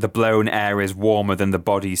 when the blown air is warmer than the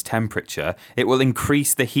body's temperature, it will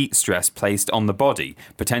increase the heat stress placed on the body,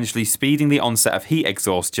 potentially speeding the onset of heat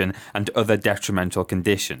exhaustion and other detrimental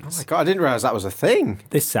conditions. Oh my God, I didn't realise that was a thing.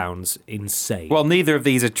 This sounds insane. Well, neither of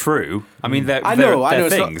these are true. I mean, they're I know. they're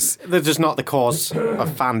It's things. they're just not the cause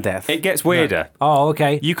of fan death. It gets weirder. oh,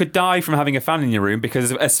 okay. You could die from having a fan in your room because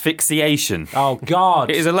of asphyxiation. Oh, God.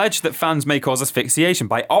 It is alleged that fans may cause asphyxiation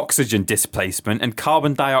by oxygen displacement and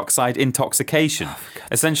carbon dioxide intoxication.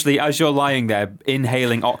 Essentially, as you're lying there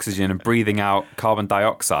inhaling oxygen and breathing out carbon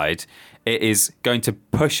dioxide, it is going to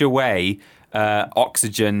push away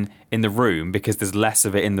oxygen in the room because there's less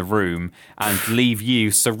of it in the room and leave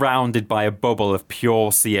you surrounded by a bubble of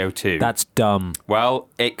pure CO2. That's dumb. Well,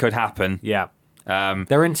 it could happen. Yeah.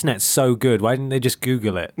 Their internet's so good. Why didn't they just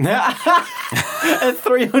Google it? At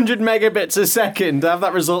 300 megabits a second, have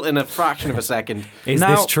that result in a fraction of a second. Is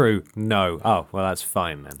Now- this true? No. Oh, well, that's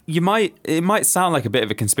fine then. It might sound like a bit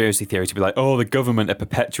of a conspiracy theory to be like, oh, the government are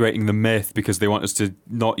perpetuating the myth because they want us to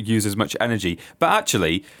not use as much energy. But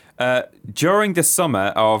actually, during the summer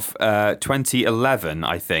of 2011,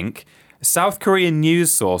 I think, South Korean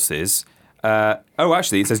news sources...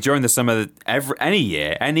 it says during the summer,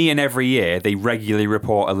 any and every year, they regularly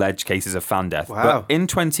report alleged cases of fan death. Wow. But in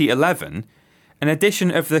 2011, an edition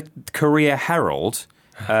of the Korea Herald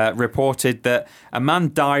reported that a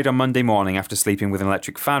man died on Monday morning after sleeping with an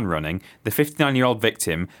electric fan running. The 59-year-old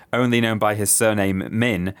victim, only known by his surname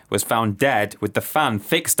Min, was found dead with the fan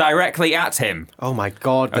fixed directly at him. Oh my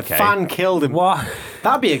God, the Okay. fan killed him. What?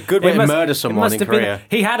 That'd be a good way to murder someone in Korea.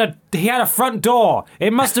 He had a front door.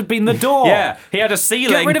 It must have been the door. Yeah, he had a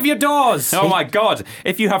ceiling. Get rid of your doors. Oh my God!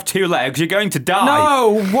 If you have two legs, you're going to die.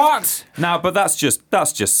 No, what? Now, but that's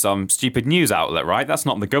just some stupid news outlet, right? That's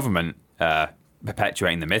not the government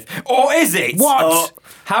perpetuating the myth. Or is it? What?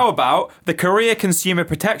 How about the Korea Consumer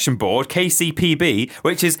Protection Board, KCPB,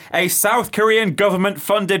 which is a South Korean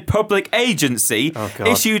government-funded public agency, God.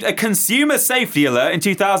 issued a consumer safety alert in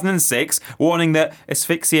 2006 warning that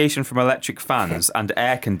asphyxiation from electric fans and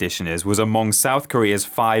air conditioners was among South Korea's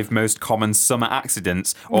 5 most common summer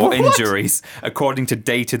accidents or What? injuries, according to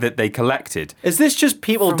data that they collected. Is this just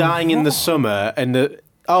people dying in the summer and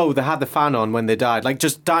Oh, they had the fan on when they died, like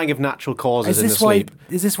just dying of natural causes in the sleep.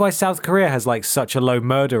 Is this why South Korea has like such a low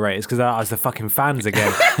murder rate? It's because it's the fucking fans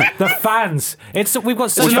again. The fans. We've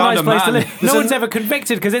got such a nice place to live. No one's ever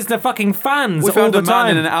convicted because it's the fucking fans. We found all a the time.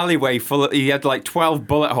 man in an alleyway he had like 12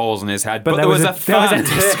 bullet holes in his head, but there was a there was fan. a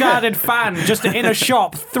discarded fan just in a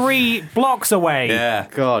shop 3 blocks away. Yeah.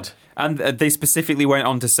 God. And they specifically went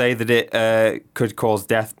on to say that it could cause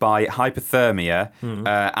death by hypothermia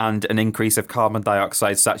and an increase of carbon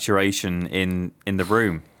dioxide saturation in the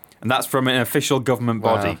room. And that's from an official government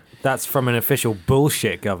body. That's from an official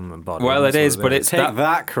bullshit government body. Well, it is, but it's Take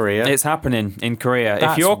that, Korea. It's happening in Korea.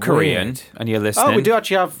 That's if you're Korean weird. and you're listening... Oh, we do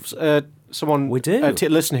actually have someone We do.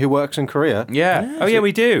 listen who works in Korea. Yeah. Oh, yeah,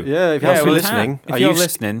 we do. Yeah, if you're listening. If you're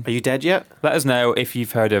listening... Are you dead yet? Let us know if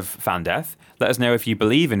you've heard of fan death. Let us know if you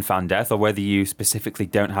believe in fan death or whether you specifically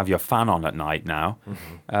don't have your fan on at night now.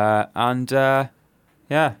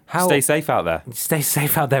 Stay safe out there. Stay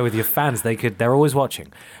safe out there with your fans. They're always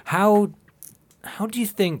watching. How do you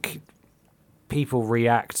think people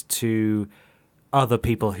react to other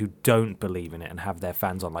people who don't believe in it and have their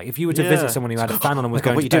fans on? Like, if you were to visit someone who had a fan on and was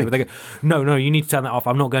going to bed, they go, no, you need to turn that off.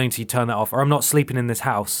 I'm not going to turn that off, or I'm not sleeping in this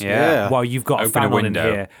house while you've got a fan on in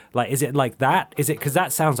here. Like, is it like that? Is it because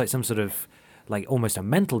that sounds like some sort of like almost a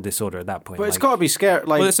mental disorder at that point? But it's got to be scary.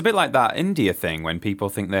 Like, well, it's a bit like that India thing when people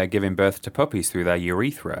think they're giving birth to puppies through their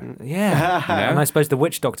urethra. Yeah, and I suppose the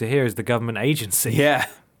witch doctor here is the government agency. Yeah.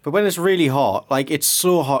 But when it's really hot, like it's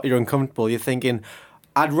so hot you're uncomfortable, you're thinking,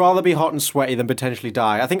 I'd rather be hot and sweaty than potentially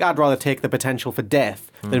die. I think I'd rather take the potential for death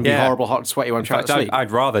than be horrible, hot and sweaty when I'm trying to sleep.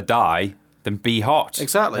 I'd rather die than be hot.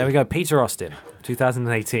 Exactly. There we go. Peter Austin,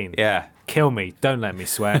 2018. Yeah. Kill me. Don't let me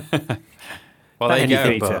sweat. Well, there you go.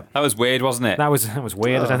 Peter. That was weird, wasn't it? That was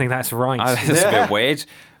weird. I don't think that's right. That's a bit weird.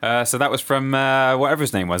 So that was from whatever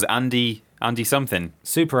his name was, Andy something.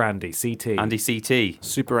 Super Andy, CT. Andy CT.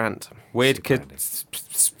 Super ant. Weird kid.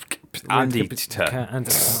 Andy.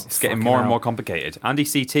 It's getting more and more complicated. Andy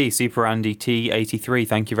CT, Super Andy T83.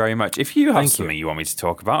 Thank you very much. If you have something you want me to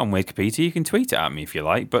talk about on Wikipedia, you can tweet it at me if you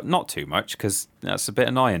like, but not too much because that's a bit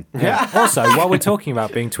annoying. Yeah. Also, while we're talking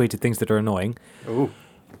about being tweeted things that are annoying,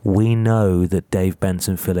 we know that Dave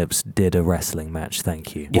Benson Phillips did a wrestling match.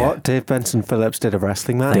 Thank you. What? Dave Benson Phillips did a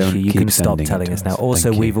wrestling match? Thank you. You can stop telling us now.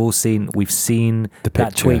 Also, we've seen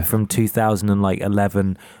that tweet from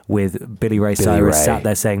 2011 with Billy Ray Cyrus sat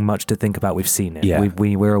there saying much to think about. We've seen it. Yeah.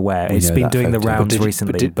 We're aware. It's been doing the rounds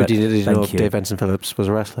recently. But did you know Dave Benson Phillips was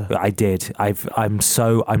a wrestler? I did. I'm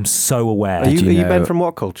so aware. Are you Ben from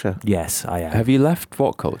What Culture? Yes, I am. Have you left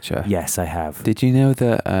What Culture? Yes, I have. Did you know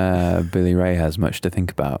that Billy Ray has much to think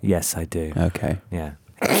about? Yes, I do. Okay. Yeah.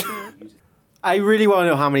 I really want to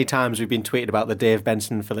know how many times we've been tweeted about the Dave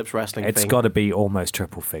Benson Phillips wrestling thing. It's got to be almost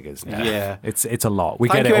triple figures now. Yeah. It's a lot. We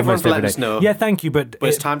Thank get you it everyone almost for every letting day. us know. Yeah, thank you, but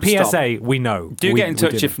it's time to PSA, stop. we know. Do get in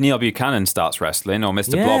touch did if Neil Buchanan starts wrestling or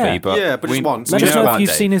Mr. Yeah. Blobby. But just once. Let we us know about if you've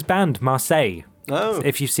Dave. seen his band, Marseille. Oh.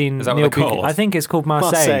 If you've seen Is that what Neil they're called? I think it's called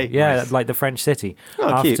Marseille. Marseille. Yeah, Nice. like the French city.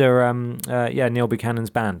 Oh, cute. After Neil Buchanan's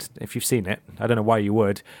band. If you've seen it, I don't know why you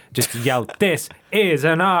would. Just yell, "This is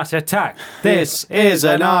an art attack. This is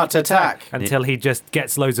an art attack." Until he just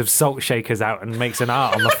gets loads of salt shakers out and makes an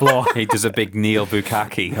art on the floor. He does a big Neil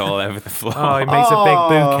Bukkake all over the floor. Oh, he makes a big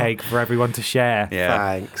boo cake for everyone to share. Yeah.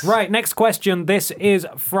 Thanks. Right, next question. This is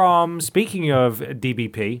from, speaking of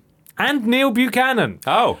DBP, and Neil Buchanan.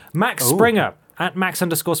 Oh. Max Springer. At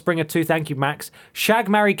Max_Springer2. Thank you, Max. Shag,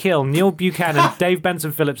 marry, kill. Neil Buchanan, Dave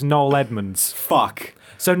Benson Phillips, Noel Edmonds. Fuck.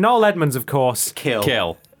 So Noel Edmonds, of course.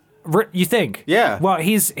 Kill. You think? Yeah. Well,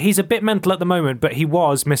 he's a bit mental at the moment, but he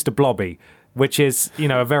was Mr. Blobby, which is,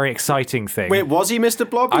 a very exciting thing. Wait, was he Mr.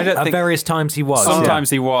 Blobby? I don't At think various times he was. sometimes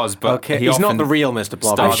he was, but Okay, he he's not often the real Mr.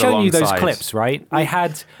 Blobby. I've starred shown you those alongside. clips, right? I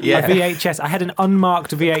had Yeah. a VHS. I had an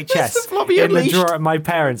unmarked VHS Blobby in the Unleashed. drawer at my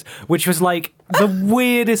parents', which was like the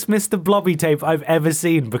weirdest Mr. Blobby tape I've ever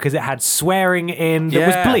seen because it had swearing in that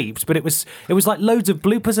was Yeah. bleeped, but it was like loads of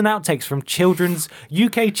bloopers and outtakes from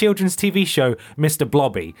UK children's TV show Mr.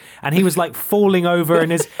 Blobby, and he was like falling over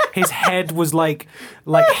and his head was like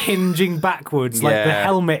hinging backwards, like the Yeah.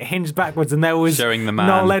 helmet hinged backwards, and there was Showing the man.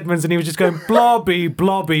 Noel Edmonds, and he was just going Blobby,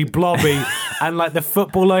 Blobby, Blobby, and like the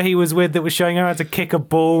footballer he was with that was showing him how to kick a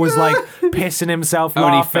ball was like pissing himself Oh,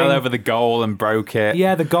 and he laughing. fell over the goal and broke it.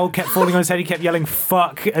 Yeah, the goal kept falling on his head. He kept kept yelling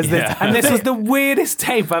 "fuck" as this, and this was the weirdest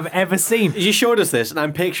tape I've ever seen. You showed us this, and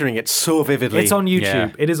I'm picturing it so vividly. It's on YouTube.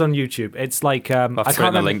 Yeah. It is on YouTube. It's like I throw it can't in the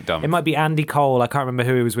remember. link dump. It might be Andy Cole. I can't remember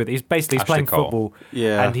who he was with. He's Ashley playing Cole. football,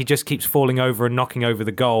 Yeah. and he just keeps falling over and knocking over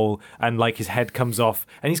the goal, and like his head comes off,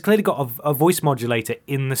 and he's clearly got a voice modulator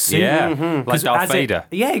in the suit. Yeah, like 'Cause Darth as it- Vader.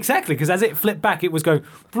 Yeah, exactly. Because as it flipped back, it was going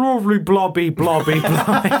blobby, blobby, blobby,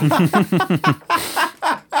 blobby.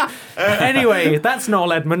 Anyway, that's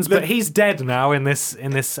Noel Edmonds, but he's dead now in this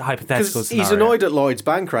hypothetical Because scenario. he's annoyed at Lloyd's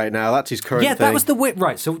Bank right now. That's his current Yeah, thing. that was the weird.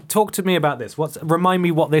 Right, so talk to me about this. Remind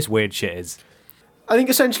me what this weird shit is. I think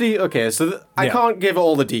essentially, okay, so I Yeah. can't give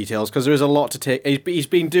all the details because there is a lot to take. He's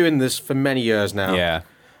been doing this for many years now. Yeah.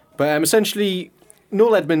 But essentially,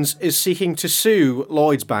 Noel Edmonds is seeking to sue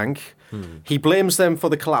Lloyd's Bank. He blames them for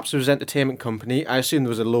the collapse of his entertainment company. I assume there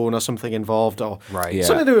was a loan or something involved, or Right. Yeah.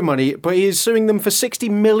 something to do with money. But he is suing them for £60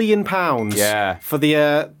 million. Yeah. For the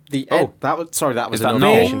that was Is a that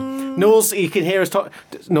notification. Noel's, you can hear us talk.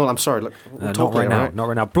 Noel, I'm sorry. Look, we'll Not talk right later, now. right? Not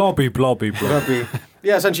right now. Blobby, blobby, blobby.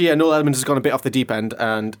 Yeah, essentially, Noel Edmonds has gone a bit off the deep end,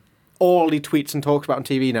 and all he tweets and talks about on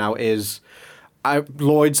TV now is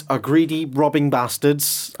Lloyds are greedy, robbing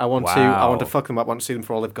bastards. I want Wow. to fuck them up. I want to see them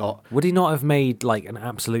for all they've got. Would he not have made like an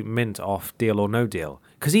absolute mint off Deal or No Deal?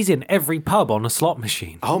 Because he's in every pub on a slot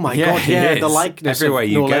machine. Oh my Yeah, god! he Yeah, is. the likeness Everywhere of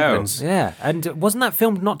you Noel go. Edmonds. Yeah, and wasn't that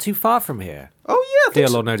filmed not too far from here? Oh yeah, I think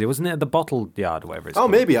Deal so. or No Deal, wasn't it at the Bottle Yard or whatever it's Oh,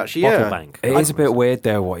 called? maybe actually, Bottle yeah. Bank. It is a bit weird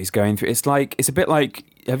though what he's going through. It's a bit like,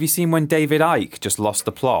 have you seen when David Icke just lost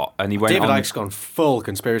the plot and he went David on? Icke's gone full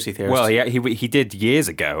conspiracy theorist. Well, he did years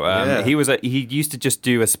ago. Yeah. He used to just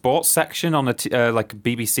do a sports section on like a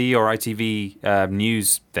BBC or ITV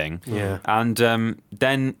news thing. Yeah. And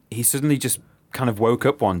then he suddenly just kind of woke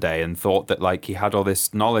up one day and thought that like he had all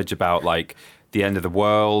this knowledge about like the end of the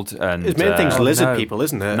world and his main thing's lizard no. people,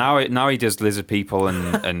 isn't it? now he does lizard people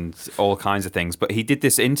and all kinds of things. But he did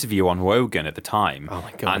this interview on Wogan at the time. Oh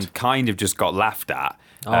my God. And kind of just got laughed at.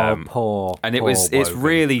 Poor. And poor it's Wogan.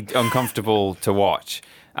 really uncomfortable to watch.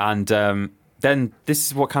 And then this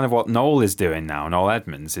is what Noel is doing now. Noel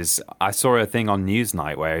Edmonds is. I saw a thing on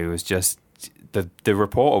Newsnight where he was just the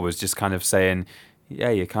reporter was just kind of saying, "Yeah,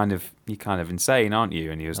 you're kind of insane, aren't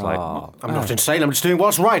you?" And he was like, I'm not insane. I'm just doing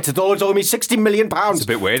what's right. It's all owed me £60 million. "It's a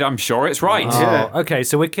bit weird. I'm sure it's right." Yeah. Okay,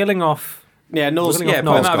 so we're killing off. Yeah, Noel's We're gonna Yeah,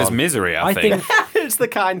 go put Noel's him out of his gone. misery. I I think. think It's the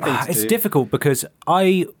kind thing to it's do. difficult because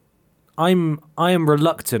I am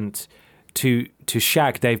reluctant to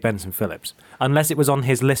shag Dave Benson Phillips unless it was on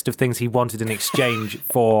his list of things he wanted in exchange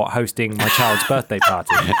for hosting my child's birthday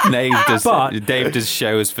party. Dave does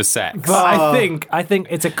shows for sex. But I think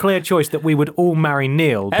it's a clear choice that we would all marry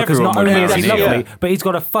Neil because Everyone not would only is he marry Neil. lovely, but he's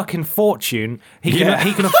got a fucking fortune. He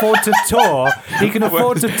can afford to tour. He can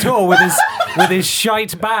afford to tour with his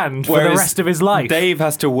shite band for the Whereas rest of his life. Dave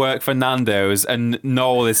has to work for Nando's, and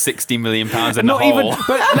Noel is £60 million in Not the hole. even.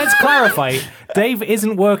 But let's clarify. Dave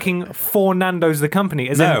isn't working for Nando's, the company.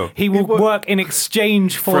 As No. in, he will work in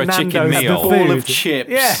exchange for a chicken Nando's, the meal. food. Bowl of chips.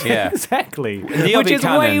 Yeah, Yeah. exactly. Neil Which is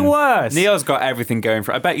way Buchanan. worse. Neil's got everything going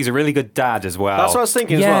for. I bet he's a really good dad as well. That's what I was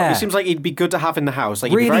thinking as well. Yeah. He seems like he'd be good to have in the house.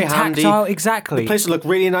 Like he'd Really be very handy. tactile, exactly. The place would look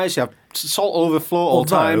really nice. You have salt all over the floor all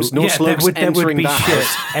Although, times. No yeah, slugs there would entering be that shit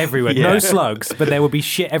house. everywhere. Yeah. No slugs, but there would be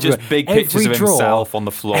shit everywhere. Just big Every pictures of drawer, himself on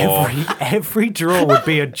the floor. Every drawer would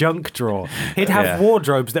be a junk drawer. He'd have Yeah.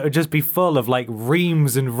 wardrobes that would just be full of like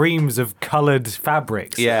reams and reams of coloured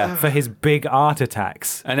fabrics Yeah. for his big art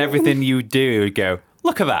attacks. And everything you do would go,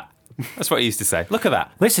 look at that. That's what he used to say. Look at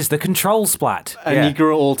that. This is the control splat. And Yeah. you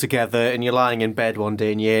grow all together and you're lying in bed one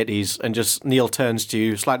day in your 80s and just Neil turns to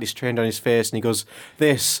you, slightly strained on his face, and he goes,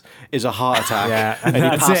 "This is a heart attack." Yeah, and he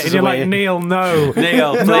that's it. passes And you're away. like, Neil, no.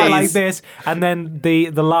 Neil, Not please. like this. And then the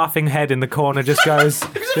laughing head in the corner just goes,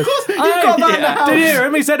 You've got that now. did you hear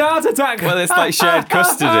him? He said heart attack. Well, it's like shared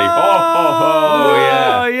custody. Oh,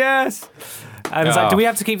 yeah. Oh, yes. And it's like, Oh. do we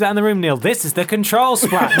have to keep that in the room, Neil? This is the control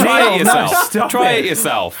splat. Try Neil, it yourself. No, stop Try it. it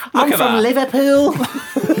yourself. Look at that. Liverpool.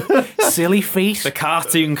 Silly feet. The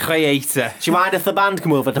cartoon creator. Do you mind if the band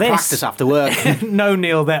come over to This- practice after work? No,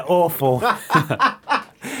 Neil, they're awful.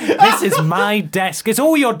 This is my desk. It's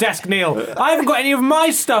all your desk, Neil. I haven't got any of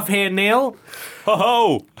my stuff here, Neil.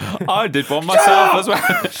 Oh, I did one myself as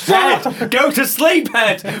well. Go to sleep,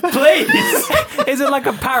 Ed, please. Is it like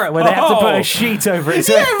a parrot where they have to put Oh. a sheet over it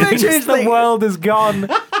so Yeah, it thinks Richard's the like- world is gone?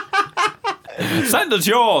 Send us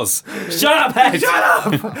yours. Shut up, Ed.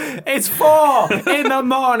 It's 4 in the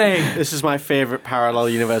morning. This is my favourite parallel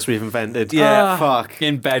universe we've invented. Yeah. Fuck.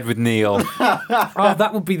 In bed with Neil. Oh,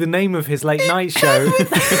 that would be the name of his late night show.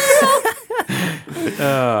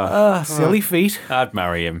 Silly feet. I'd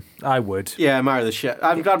marry him. I would. Yeah, marry the shit.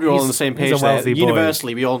 I'm glad we're all on the same he's page a there. wealthy boy.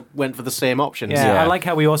 Universally, we all went for the same options. Yeah, I like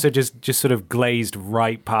how we also just sort of glazed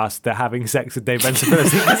right past the having sex with Dave Benson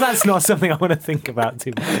because that's not something I want to think about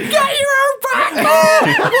too much. Get your own back!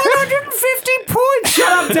 150 points! Shut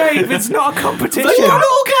up, Dave! It's not a competition. They got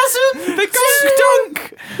orgasm! They got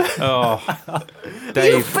stunk! Oh,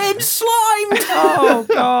 Dave. You've been slimed! Oh,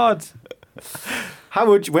 God.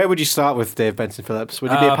 Where would you start with Dave Benson Phillips?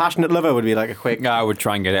 Would you be a passionate lover? Or would it be like a quick? I would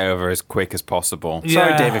try and get it over as quick as possible.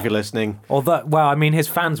 Sorry, Yeah. Dave, if you're listening. Although, well, I mean, his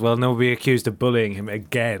fans will and they'll be accused of bullying him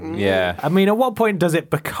again. Yeah. I mean, at what point does it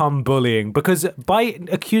become bullying? Because by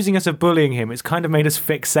accusing us of bullying him, it's kind of made us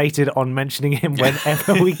fixated on mentioning him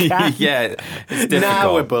whenever we can. Yeah, it's difficult.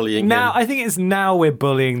 Now we're bullying Now, him. I think it's now we're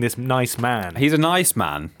bullying this nice man. He's a nice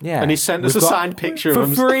man. Yeah. And he sent us We've a got- signed picture for of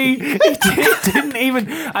him. free. He didn't even.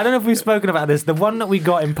 I don't know if we've spoken about this. The one that we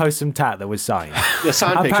got in Post Some Tat that was signed. The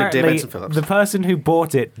signed picture of Dave Apparently, Benson Phillips. the person who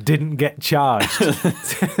bought it didn't get charged,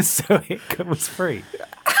 so it was free.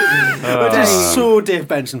 Which is so Dave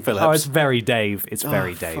Benson Phillips. Oh, it's very Dave. It's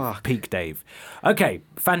very Dave. fuck. Peak Dave. Okay,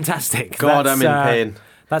 fantastic. God, That's, I'm in pain.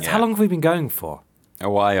 That's Yeah. how long have we been going for? A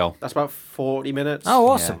while. That's about 40 minutes. Oh,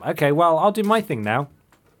 awesome. Okay, well, I'll do my thing now,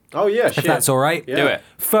 Oh, yeah, if shit. that's all right. Yeah. Do it.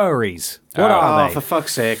 Furries. What Oh. are Oh, they? for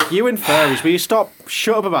fuck's sake. You and furries, will you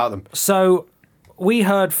shut up about them? So, we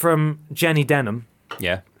heard from Jenny Denham,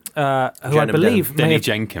 Yeah. who I Jenny believe may Denny have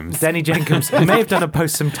Jenkins. Denny Jenkins may have done a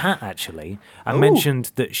Post Some Tat actually and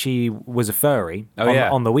mentioned that she was a furry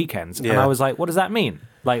on the weekends. And Yeah. I was like, what does that mean?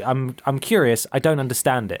 Like, I'm curious. I don't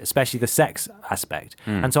understand it, especially the sex aspect.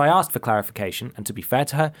 And so I asked for clarification. And to be fair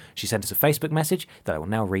to her, she sent us a Facebook message that I will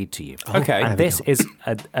now read to you. Okay. And this is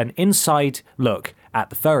an inside look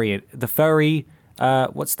at the furry.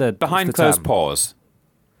 What's the Behind what's the closed term? paws.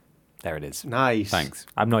 There it is. Nice. Thanks.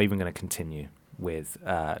 I'm not even going to continue with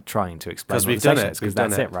trying to explain 'Cause what we've the done section it. is, 'cause We've done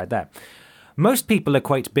that's it. it right there. Most people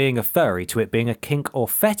equate being a furry to it being a kink or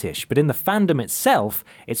fetish, but in the fandom itself,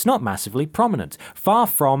 it's not massively prominent. Far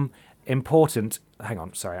from important. Hang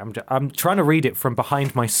on, sorry, I'm trying to read it from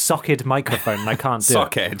behind my socket microphone and I can't do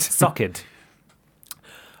Socket. it. Socket.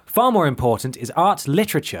 Far more important is art,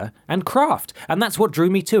 literature, and craft, and that's what drew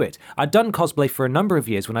me to it. I'd done cosplay for a number of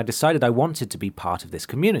years when I decided I wanted to be part of this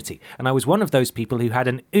community, and I was one of those people who had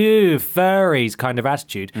an ooh, furries kind of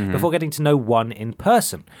attitude before getting to know one in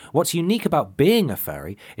person. What's unique about being a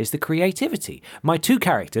furry is the creativity. My two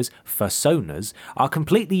characters, fursonas, are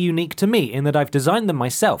completely unique to me in that I've designed them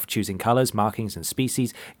myself, choosing colours, markings, and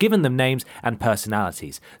species, given them names and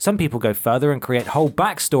personalities. Some people go further and create whole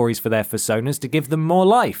backstories for their fursonas to give them more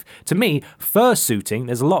life. To me, fursuiting,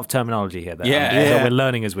 there's a lot of terminology here that we're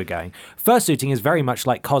learning as we're going. Fursuiting is very much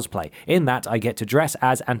like cosplay, in that I get to dress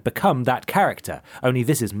as and become that character. Only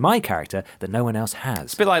this is my character that no one else has.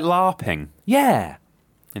 It's a bit like LARPing, Yeah.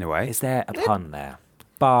 in a way. Is there a pun there?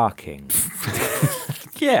 Barking.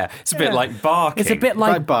 Yeah, it's a bit like barking. It's a bit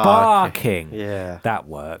like Like barking. barking. Yeah. That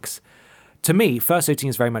works. To me, fursuiting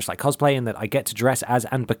is very much like cosplay in that I get to dress as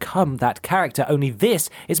and become that character, only this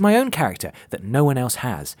is my own character that no one else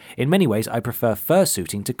has. In many ways, I prefer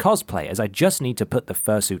fursuiting to cosplay, as I just need to put the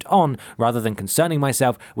fursuit on rather than concerning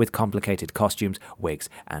myself with complicated costumes, wigs,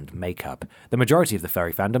 and makeup. The majority of the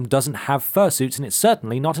furry fandom doesn't have fursuits, and it's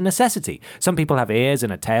certainly not a necessity. Some people have ears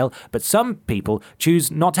and a tail, but some people choose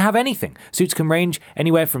not to have anything. Suits can range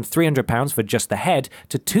anywhere from £300 for just the head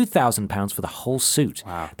to £2,000 for the whole suit.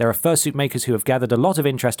 Wow. There are fursuit makers who have gathered a lot of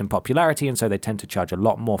interest and popularity, and so they tend to charge a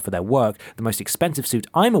lot more for their work. The most expensive suit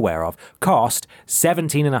I'm aware of cost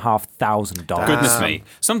 $17,500. Goodness me.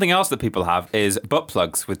 Something else that people have is butt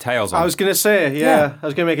plugs with tails on. I was going to say, Yeah. I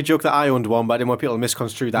was going to make a joke that I owned one, but I didn't want people to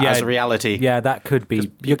misconstrue that Yeah. as a reality. Yeah, that could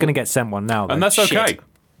be. You're going to get sent one now, though. and that's okay. Shit.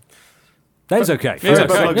 That is okay. Yeah, it's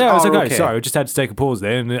That's okay. okay. Yeah, it's Oh, okay. okay. Sorry, I just had to take a pause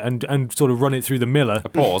there and sort of run it through the miller.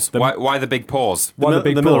 Pause. Why the big pause? Why the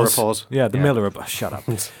big the Miller pause? applause. Yeah, the Miller. Shut up.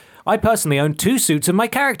 I personally own two suits of my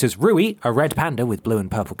characters. Rui, a red panda with blue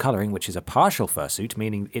and purple colouring, which is a partial fursuit,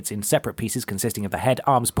 meaning it's in separate pieces consisting of the head,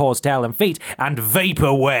 arms, paws, tail, and feet, and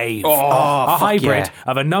Vaporwave, a hybrid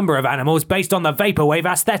of a number of animals based on the Vaporwave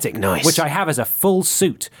aesthetic, Nice. which I have as a full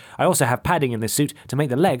suit. I also have padding in this suit to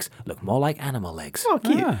make the legs look more like animal legs. Oh,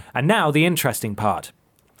 cute. And now the interesting part.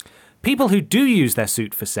 People who do use their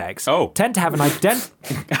suit for sex tend to have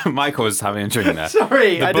an Michael was having a drink there.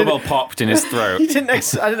 Sorry, The I bubble didn't- popped in his throat. I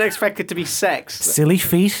didn't expect it to be sex. Silly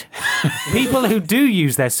feet. People who do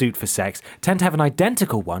use their suit for sex tend to have an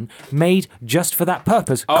identical one made just for that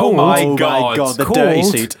purpose. Oh called, my Oh God. my god, the called dirty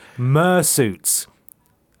suit. Mersuits.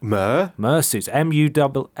 Mer? Mersuits.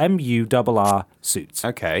 M-U-R-R suits.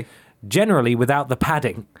 Okay. Generally without the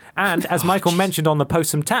padding, And as Michael mentioned on the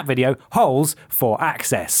Post Some Tap video, holes for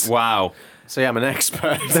access. Wow. See, I'm an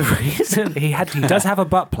expert. The reason he does have a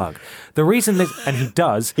butt plug. The reason this, and he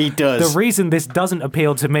does. The reason this doesn't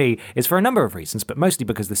appeal to me is for a number of reasons, but mostly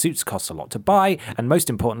because the suits cost a lot to buy, and most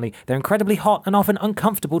importantly, they're incredibly hot and often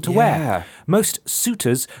uncomfortable to wear. Most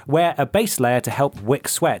suitors wear a base layer to help wick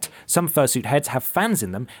sweat. Some fursuit heads have fans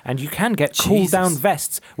in them, and you can get cool-down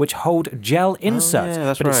vests which hold gel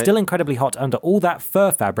inserts, but it's still incredibly hot under all that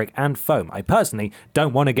fur fabric and foam. I personally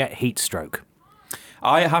don't want to get heat stroke.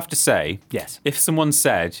 I have to say, yes. If someone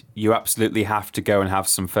said you absolutely have to go and have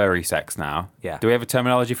some furry sex now, do we have a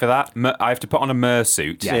terminology for that? I have to put on a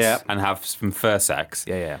mersuit and have some fur sex.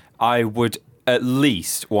 I would at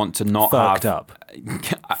least want to not Furked have... up.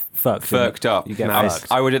 Furked up. You get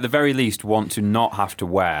fucked. I would at the very least want to not have to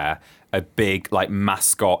wear a big, like,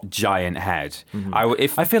 mascot giant head. Mm-hmm.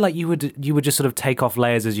 I feel like you would just sort of take off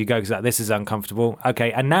layers as you go, because this is uncomfortable.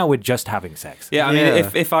 Okay, and now we're just having sex. Yeah, I mean,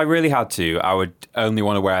 if I really had to, I would only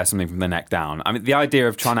want to wear something from the neck down. I mean, the idea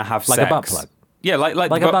of trying to have like sex... a butt plug. Yeah, like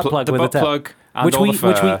a butt plug the with butt a plug. And which all we the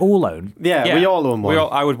fur. all own. Yeah, we all own one.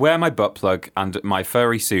 I would wear my butt plug and my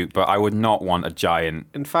furry suit, but I would not want a giant...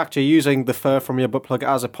 In fact, you're using the fur from your butt plug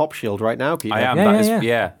as a pop shield right now, Peter. I am.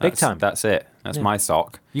 Big time. That's it. That's my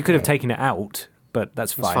sock. You could have taken it out, but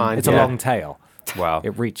that's fine. Fine, it's a long tail. Well,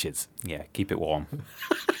 it reaches. Yeah, keep it warm.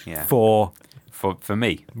 Yeah. For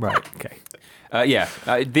me. Right, okay.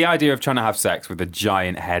 The idea of trying to have sex with a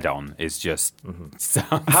giant head on is just...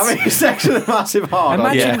 Having sex with a massive hard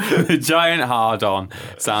on. The giant hard on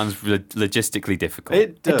sounds logistically difficult.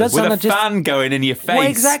 It does. With a fan going in your face. Well,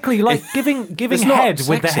 exactly. Like giving head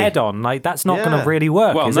with the head on, like that's not going to really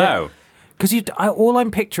work. Well, is no. It? Because all I'm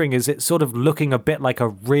picturing is it sort of looking a bit like a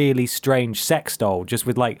really strange sex doll, just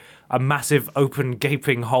with like a massive open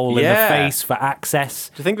gaping hole in the face for access.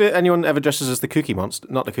 Do you think that anyone ever dresses as the Cookie Monster?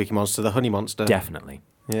 Not the Cookie Monster, the Honey Monster. Definitely.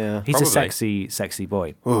 Yeah, he's probably. a sexy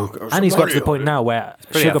boy. Oh, gosh, and he's got to the point now where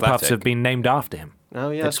Sugar athletic. Puffs have been named after him. Oh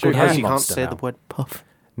yeah, it's true. called Honey You can't Monster say now. the word puff.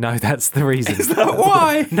 No, that's the reason. Is that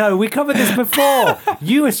why? No, we covered this before.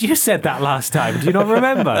 You said that last time. Do you not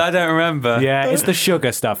remember? I don't remember. Yeah, it's the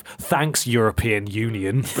sugar stuff. Thanks, European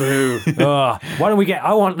Union. Boo. Why don't we get...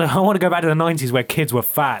 I want to go back to the 90s where kids were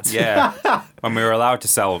fat. Yeah. When we were allowed to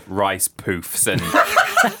sell rice poofs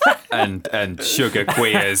and sugar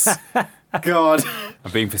queers. God.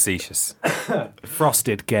 I'm being facetious.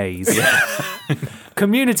 Frosted gays. Yeah.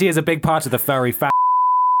 Community is a big part of the furry family.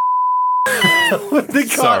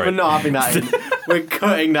 We're not having that in. We're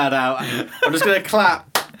cutting that out. I'm just going to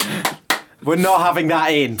clap. We're not having that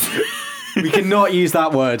in. We cannot use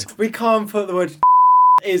that word. We can't put the word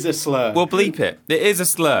is a slur. We'll bleep it. It is a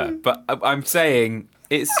slur, but I'm saying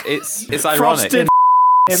it's ironic. Frosted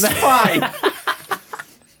it's fine.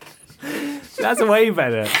 That's way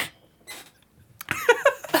better.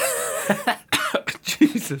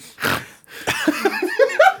 Jesus.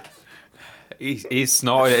 He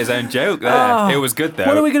snorted at his own joke there. It was good though.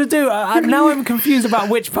 What are we going to do? Now I'm confused about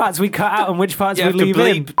which parts we cut out and which parts we leave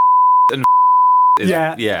in. And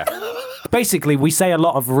yeah. Basically, we say a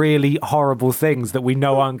lot of really horrible things that we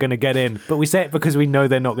know aren't going to get in, but we say it because we know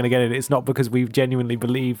they're not going to get in. It's not because we genuinely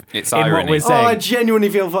believe it's in irony. what we're saying. Oh, I genuinely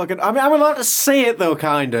feel fucking... I mean, I'm allowed to say it though,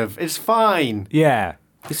 kind of. It's fine. Yeah.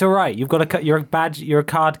 It's all right. You've got a you're a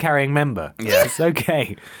card-carrying member. Yeah. It's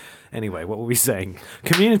okay. Anyway, what were we saying?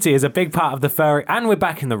 Community is a big part of the furry... And we're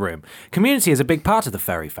back in the room. Community is a big part of the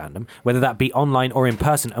furry fandom, whether that be online or in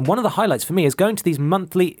person. And one of the highlights for me is going to the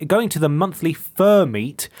monthly fur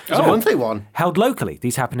meet. It's a monthly one. Held locally.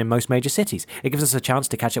 These happen in most major cities. It gives us a chance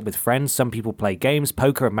to catch up with friends. Some people play games.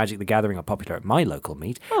 Poker and Magic the Gathering are popular at my local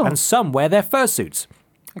meet. And some wear their fursuits.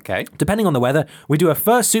 Okay. Depending on the weather, we do a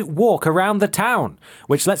fursuit walk around the town,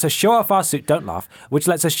 which lets us show off our suit. Don't laugh. Which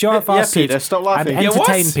lets us show off our suit Peter, stop laughing. and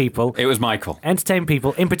entertain people. It was Michael. Entertain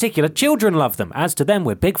people. In particular, children love them. As to them,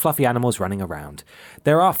 we're big fluffy animals running around.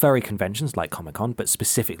 There are furry conventions like Comic-Con, but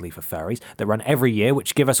specifically for furries, that run every year,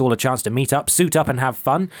 which give us all a chance to meet up, suit up, and have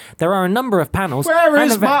fun. There are a number of panels. Where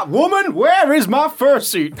is my woman? Where is my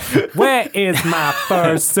fursuit? Where is my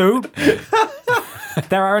fursuit?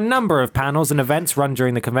 There are a number of panels and events run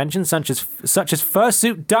during the convention, such as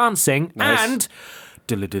fursuit dancing and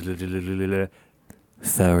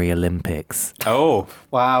Furry Olympics. Oh,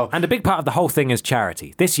 Wow. And a big part of the whole thing is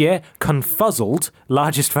charity. This year, Confuzzled,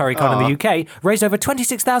 largest furry con in the UK, raised over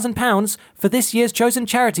 £26,000 for this year's chosen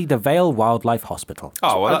charity, the Vale Wildlife Hospital.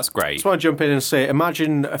 well, that's I great. just want to jump in and say,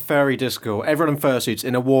 imagine a furry disco, everyone in fursuits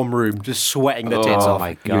in a warm room, just sweating their tits Oh off.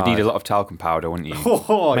 my You would need God. a lot of talcum powder, wouldn't you?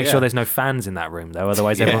 Oh, Make yeah. sure there's no fans in that room, though,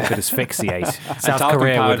 otherwise everyone could asphyxiate. And South talcum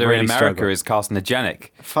Korea would powder really in America struggle. is carcinogenic.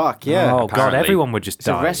 Fuck, yeah. Oh, God, apparently. everyone would just a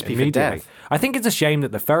die recipe for immediately. death. I think it's a shame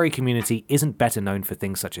that the furry community isn't better known for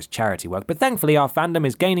things such as charity work, but thankfully our fandom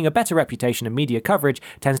is gaining a better reputation and media coverage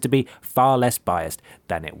tends to be far less biased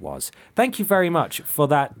than it was. Thank you very much for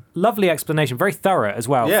that lovely explanation, very thorough as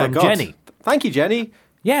well, Yeah, from God. Jenny. Thank you, Jenny.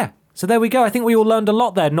 Yeah. So there we go. I think we all learned a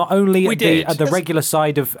lot there, not only We at did. the regular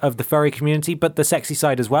side of the furry community, but the sexy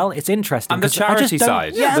side as well. It's interesting. And the 'cause I just charity don't-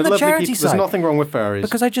 side. Yeah, and the lovely charity people. side. There's nothing wrong with furries.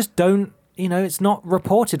 Because I just don't, it's not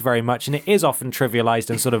reported very much, and it is often trivialized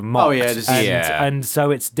and sort of mocked. yeah, it is. and, Yeah. and so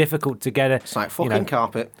it's difficult to get a. It's like fucking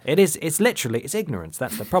carpet. It is. It's literally. It's ignorance.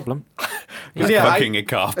 That's the problem. Yeah, Fucking a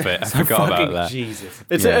carpet. I forgot about Fucking that. Jesus.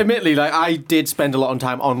 It's admittedly like I did spend a lot of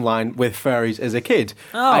time online with furries as a kid.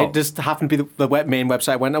 Oh. I just happened to be the main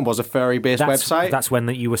website I went on was a furry-based website. That's when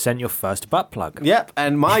you were sent your first butt plug. Yep,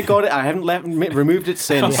 and my God, I haven't removed it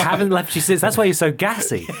since. You haven't left you since. That's why you're so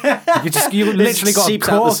gassy. You literally got a seeps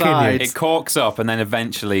out the cork in side. you. It corks up, and then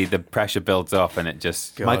eventually the pressure builds up, and it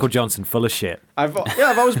just. Michael Johnson, full of shit. I've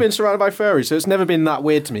always been surrounded by furries, so it's never been that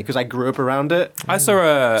weird to me because I grew up around it. I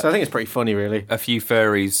saw So I think it's pretty funny, really. a few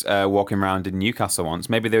furries walking around in Newcastle once.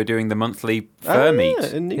 Maybe they were doing the monthly fur meet.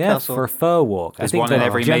 in Yeah, Newcastle. for a fur walk. There's I think one in the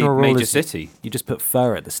every general rule major is city. You just put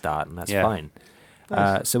fur at the start, and that's Yeah. fine.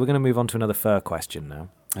 So we're going to move on to another fur question now.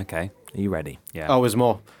 Okay. Are you ready? Yeah. Oh, there's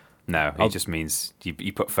more. No, it just means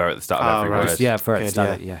you put fur at the start of every right. word. Yeah, fur at the Good,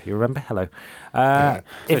 start. Yeah, you remember? Hello.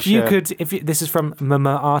 If For you sure. could, this is from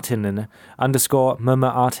Mama Artinen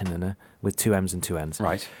 _Mama Artinen with 2 M's and 2 N's.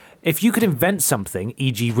 Right. If you could invent something,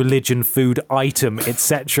 e.g., religion, food, item,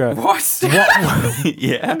 etc., What?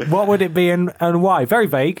 Yeah. what would it be and why? Very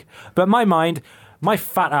vague. But my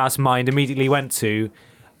fat ass mind immediately went to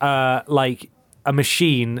like a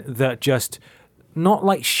machine that just not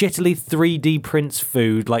like shittily 3D prints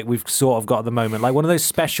food like we've sort of got at the moment. Like one of those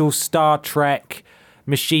special Star Trek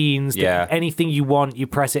machines that Yeah. anything you want, you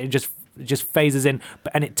press it, it just phases in,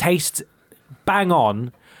 and it tastes bang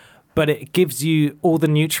on, but it gives you all the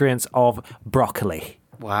nutrients of broccoli.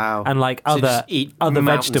 Wow. And like So other just eat other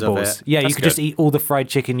mountains of vegetables. it. Yeah, you That's could just good. eat all the fried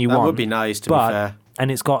chicken you That want. would be nice, to be but, fair. And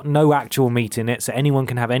it's got no actual meat in it, so anyone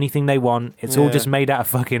can have anything they want. It's all Yeah. just made out of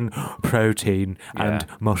fucking protein and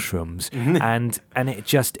Yeah. mushrooms. and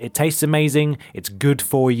it tastes amazing, it's good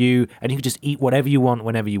for you, and you can just eat whatever you want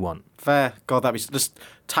whenever you want. Fair. God, that'd be just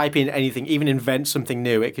type in anything, even invent something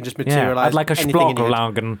new. It can just Yeah, materialize. I'd like a anything in your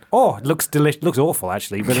head. Sploggerlagen. Oh, it looks delicious. Looks awful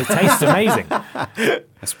actually, but it tastes amazing. A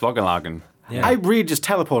Sploggerlagen. Yeah. I really just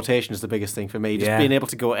teleportation is the biggest thing for me. Just Yeah. being able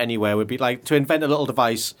to go anywhere would be like to invent a little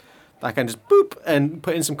device that I can just boop and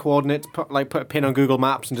put in some coordinates, put a pin on Google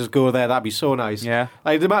Maps and just go there. That'd be so nice. Yeah.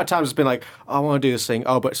 Like the amount of times it's been like, oh, I want to do this thing.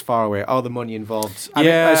 Oh, but it's far away. Oh, the money involved. I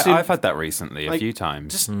Yeah, assume I've had that recently a like, few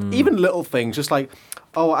times. just even little things, just like,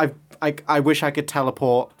 oh, I wish I could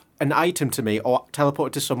teleport an item to me or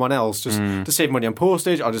teleport it to someone else just to save money on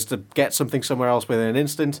postage or just to get something somewhere else within an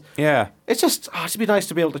instant. Yeah. It's just, it'd be nice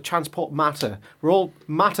to be able to transport matter. We're all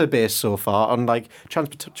matter-based so far on like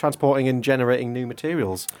transporting and generating new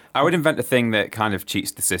materials. I would invent a thing that kind of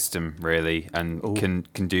cheats the system, really, and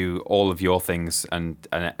can do all of your things and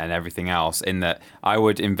everything else. In that, I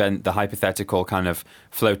would invent the hypothetical kind of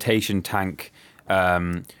flotation tank,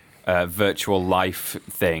 virtual life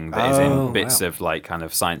thing that is in bits of like kind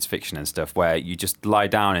of science fiction and stuff, where you just lie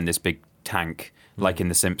down in this big tank. Like in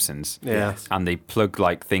The Simpsons, Yeah. and they plug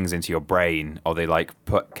like things into your brain, or they like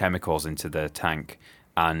put chemicals into the tank,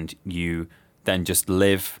 and you then just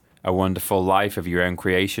live a wonderful life of your own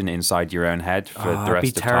creation inside your own head for the I'd rest be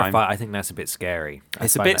of terrified. time. I think that's a bit scary. I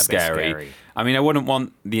It's a find bit that scary. I mean, I wouldn't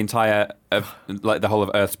want the entire like the whole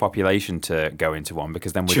of Earth's population to go into one,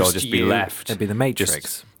 because then we'd all Just just be you. left. It'd be the Matrix.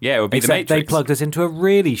 Just- yeah, it would be Except the Matrix. they plugged us into a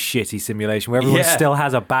really shitty simulation where everyone Yeah. still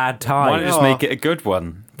has a bad Why time. not just make it a good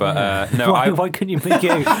one? But no, why couldn't you make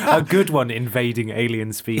it a good one invading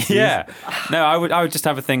alien species? Yeah, no, I would just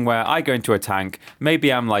have a thing where I go into a tank.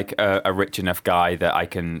 Maybe I'm like a rich enough guy that I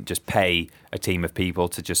can just pay a team of people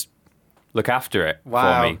to just look after it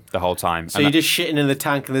Wow. for me the whole time. So And you're just shitting in the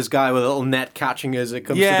tank and this guy with a little net catching as it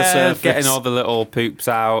comes to the yeah, surface. getting all the little poops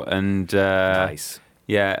out, and Nice.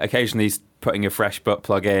 yeah, occasionally putting a fresh butt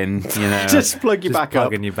plug in. You know, just plug you Just back up.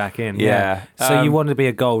 plugging you back in. Yeah. So you Um, want to be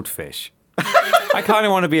a goldfish? I kind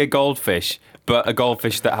of want to be a goldfish, but a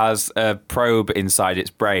goldfish that has a probe inside its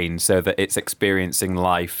brain so that it's experiencing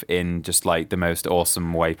life in just like the most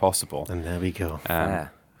awesome way possible. And there we go. Yeah.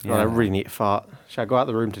 God, I really need to fart. Should I go out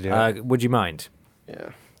the room to do it? Would you mind? Yeah.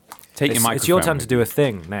 Take your microphone. It's your turn to do a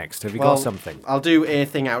thing next. Have you got something? I'll do a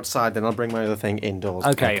thing outside, then I'll bring my other thing indoors.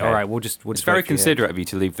 Okay, all right. We'll just It's very wait for you. considerate of you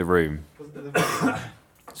to leave the room.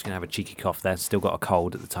 Just gonna have a cheeky cough there. Still got a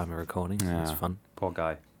cold at the time of recording. So That's fun. Poor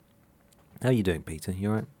guy. How are you doing, Peter? You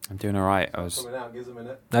all right? I'm doing all right. I was. Coming out, gives a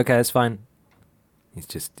minute. Okay, that's fine. He's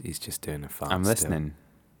just doing a fart. I'm still. listening.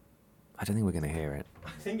 I don't think we're gonna hear it. I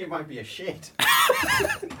think it might be a shit.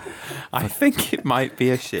 I think it might be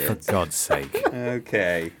a For shit. God's sake.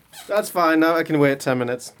 Okay. That's fine. Now I can wait 10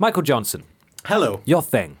 minutes. Michael Johnson, Hello. your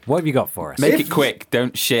thing. What have you got for us? Make it quick.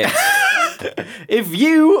 Don't shit. If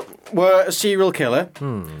you were a serial killer,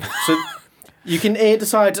 so you can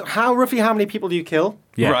decide roughly how many people do you kill.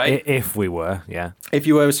 Yeah, Right. if we were, yeah. If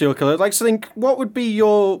you were a serial killer, like, so think, what would be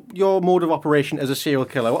your mode of operation as a serial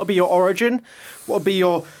killer? What would be your origin? What would be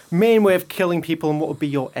your main way of killing people, and what would be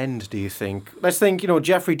your end, do you think? Let's think,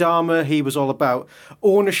 Jeffrey Dahmer, he was all about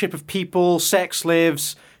ownership of people, sex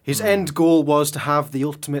slaves. His end goal was to have the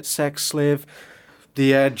ultimate sex slave.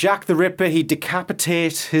 The Jack the Ripper, he'd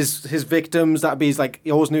decapitate his victims. That'd be he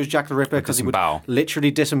always knew it was Jack the Ripper because he would Disembowel.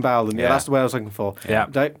 literally disembowel them. Yeah, Yeah. that's the way I was looking for. Yeah.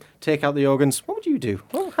 Take out the organs. What would you do?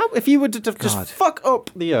 Well, if you were to God. just fuck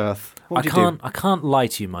up the earth, what would you do? I can't lie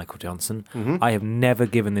to you, Michael Johnson. I have never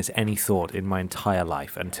given this any thought in my entire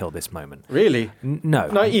life until this moment. Really? No.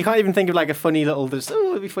 No, you can't even think of a funny little.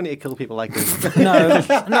 It'd be funny to kill people like this.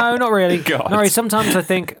 No, not really. God. No, really, sometimes I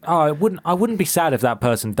think, I wouldn't be sad if that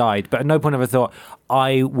person died, but at no point have I thought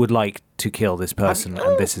I would like to kill this person,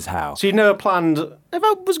 and this is how. So you never planned. If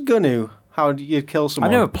I was gonna, how would you kill someone?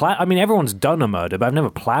 I've never planned. I mean, everyone's done a murder, but I've never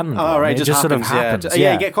planned. Oh, one. right, It just sort of happens, happens.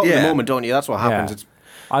 Yeah, you get caught in Yeah. the moment, don't you? That's what happens. Yeah. It's,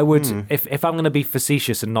 I would, if I'm going to be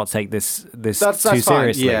facetious and not take this That's too fine.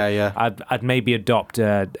 seriously. Yeah. I'd maybe adopt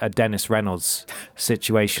a Dennis Reynolds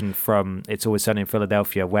situation from It's Always Sunny in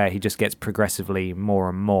Philadelphia, where he just gets progressively more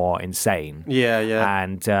and more insane. yeah.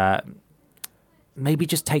 And maybe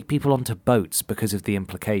just take people onto boats because of the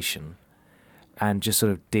implication, and just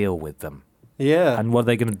sort of deal with them. Yeah. And what are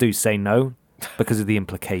they going to do? Say no because of the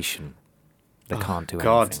implication. They can't do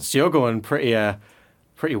God, anything. so you're going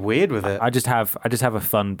pretty weird with it. I just have a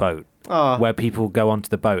fun boat where people go onto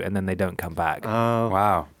the boat and then they don't come back.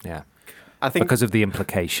 Wow. Yeah, I think because of the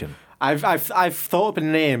implication. I've thought up a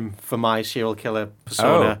name for my serial killer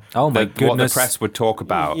persona. Oh my What the goodness! press would talk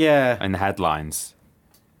about Yeah. in the headlines.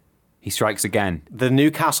 He strikes again. The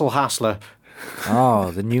Newcastle Hassler. Oh,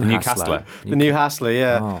 the new Newcastler. The new Hassler,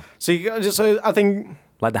 yeah. Oh. So I think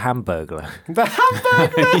like the Hamburglar. the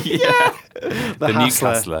Hamburglar, yeah. The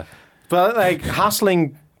Hassler. Newcastler. But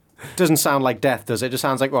hassling doesn't sound like death, does it? It just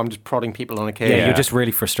sounds like, I'm just prodding people on a cage. Yeah, you're just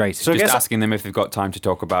really frustrated. So I Just guess- asking them if they've got time to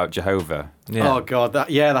talk about Jehovah. yeah. Oh god, the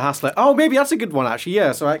hassler. Oh, maybe that's a good one actually.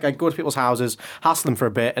 Yeah, so I go to people's houses, hassle them for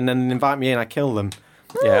a bit, and then invite me in. I kill them.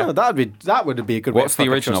 Yeah. Oh, that would be a good. What's way the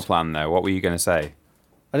to original trust. plan, though? What were you going to say?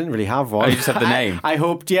 I didn't really have one. Oh, you just had the name. I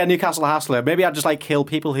hoped, Newcastle Hassler. Maybe I'd just kill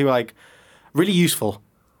people who are really useful.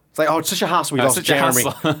 It's it's such a hassle. We lost such a Jeremy.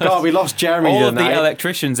 hassle. God, we lost Jeremy. All the of other the night.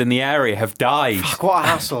 electricians in the area have died What a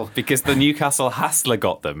hassle. because the Newcastle Hassler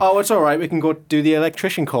got them. Oh, it's all right. We can go do the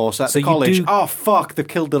electrician course at So the you college. do- Oh, fuck. They've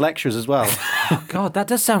killed the lecturers as well. God, that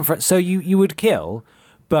does sound. So you would kill,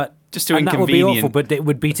 but Just to and that would be inconvenient- awful. But it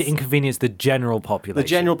would be to inconvenience the general population. The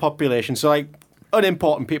general population. So,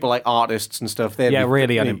 unimportant people like artists and stuff. They'd Yeah, be,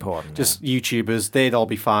 really unimportant, Just YouTubers. They'd all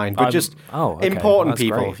be fine. But just okay. important That's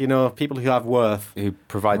people. great. People who have worth. Who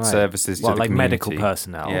provide Right. services to Well, the like community. medical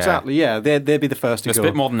personnel. Yeah. Exactly. Yeah, they'd be the first to It's a go.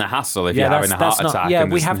 bit more than a hassle if Yeah, you're having a heart not. attack. Yeah,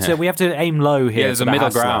 and we there's- have to aim low here. Yeah, there's for a the middle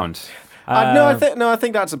hassle. ground. No, I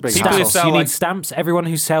think that's a big People who hassle. sell, You like- need stamps. Everyone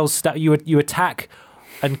who sells you attack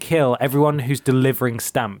and kill everyone who's delivering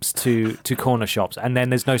stamps to corner shops, and then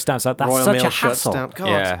there's no stamps. That's Royal such Mail a shut hassle. stamp. God,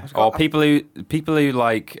 Yeah, I've or got- people who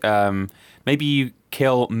maybe you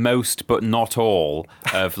kill most but not all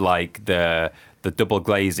of the double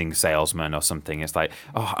glazing salesman or something. It's like,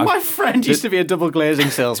 My friend used to be a double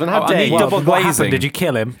glazing salesman. How Oh, I dare need you? Well, double what glazing. happened? Did you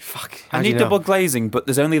kill him? I How do need you know? double glazing, but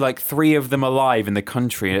there's only 3 of them alive in the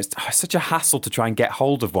country, and it's such a hassle to try and get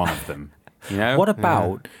hold of one of them. You know? What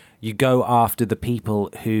about you go after the people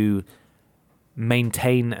who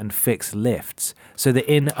maintain and fix lifts, so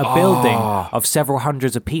that in a building of several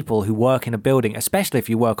hundreds of people who work in a building, especially if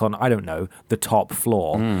you work on, I don't know, the top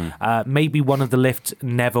floor, maybe one of the lifts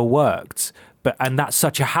never worked, and that's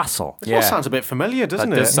such a hassle. It all sounds a bit familiar, doesn't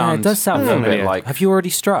That it? does sound Yeah, it does sound a little bit familiar. like Have you already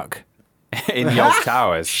struck? in York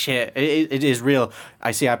Towers. Shit, it is real.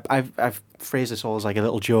 I see. I've phrased this all as like a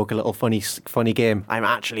little joke, a little funny game. I'm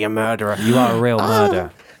actually a murderer. You are a real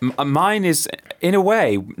murderer. Mine is, in a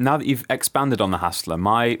way, now that you've expanded on the Hassler,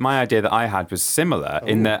 my idea that I had was similar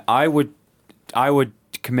in that I would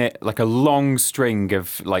commit like a long string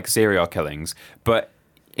of like serial killings, but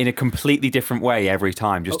in a completely different way every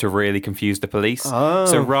time, just to really confuse the police.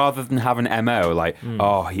 So rather than have an MO like,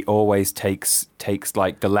 he always takes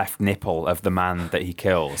like the left nipple of the man that he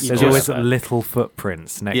kills. There's always little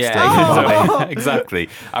footprints next to it. Yeah, exactly.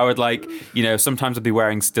 I would like, sometimes I'd be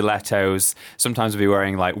wearing stilettos. Sometimes I'd be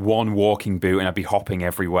wearing like one walking boot and I'd be hopping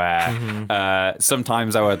everywhere.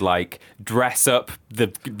 Sometimes I would like dress up the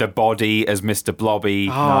body as Mr. Blobby.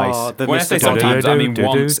 Nice. When I say sometimes, I mean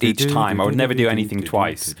once each time. I would never do anything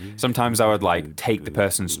twice. Sometimes I would like take the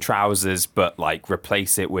person's trousers, but like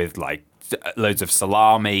replace it with like loads of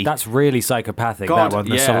salami. That's really psychopathic. God, that one,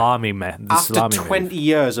 the salami method. After 20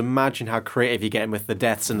 years, imagine how creative you're getting with the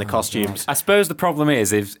deaths and the costumes. I suppose the problem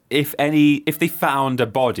is if they found a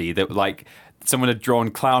body that like someone had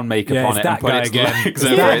drawn clown makeup on it and put its legs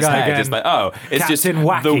over his head. It's like, it's just the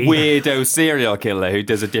weirdo serial killer who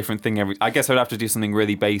does a different thing every... I guess I would have to do something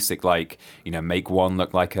really basic, like, make one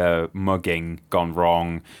look like a mugging gone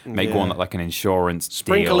wrong, make one look like an insurance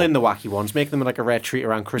Sprinkle deal. in the wacky ones, make them like a rare treat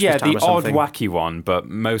around Christmas time or something. Yeah, the odd wacky one, but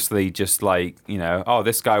mostly just like,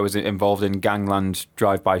 this guy was involved in gangland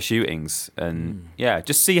drive-by shootings. And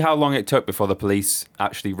just see how long it took before the police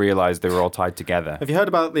actually realised they were all tied together. Have you heard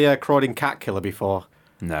about the Croydon cat killer before?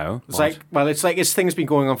 No. It's thing's been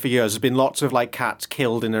going on for years. There's been lots of like cats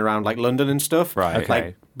killed in and around like London and stuff. Right.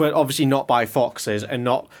 Okay. But obviously not by foxes and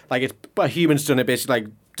not like but humans done it basically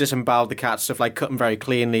like disemboweled the cats, stuff like cut them very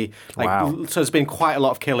cleanly. So there's been quite a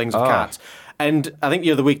lot of killings of cats. And I think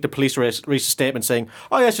the other week the police released a statement saying,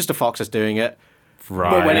 it's just a fox that's doing it.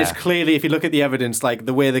 Right. But when it's clearly, if you look at the evidence, like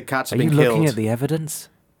the way the cats have been killed. Are you looking at the evidence?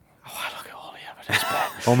 I look at all the evidence,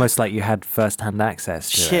 Ben. Almost like you had first-hand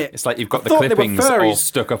access to it. It's like you've got the clippings all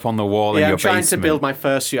stuck up on the wall in your basement. I'm trying to build my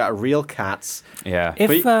fursuit out of real cats. Yeah.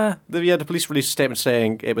 The police released a statement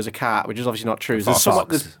saying it was a cat, which is obviously not true. The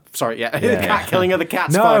cat killing other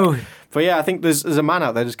cats. No. But I think there's a man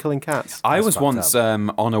out there just killing cats. I was once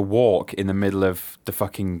on a walk in the middle of the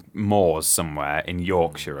fucking moors somewhere in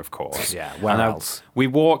Yorkshire, of course. Yeah, where else? I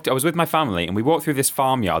was with my family and we walked through this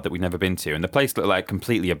farmyard that we'd never been to, and the place looked like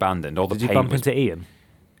completely abandoned. Did you bump into Ian?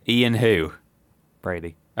 Ian who?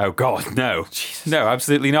 Brady. Oh, God, no. Jesus. No,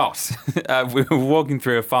 absolutely not. We were walking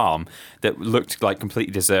through a farm that looked like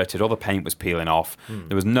completely deserted. All the paint was peeling off.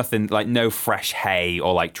 There was nothing, like no fresh hay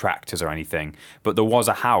or like tractors or anything. But there was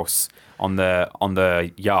a house on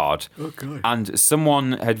the yard. Oh, God. And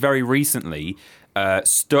someone had very recently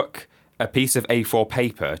stuck a piece of A4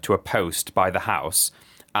 paper to a post by the house.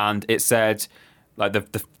 And it said, like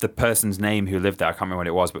the person's name who lived there, I can't remember what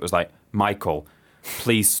it was, but it was like, Michael,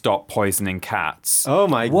 please stop poisoning cats. Oh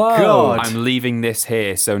my God. I'm leaving this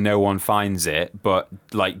here so no one finds it, but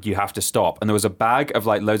like you have to stop. And there was a bag of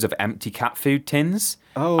like loads of empty cat food tins.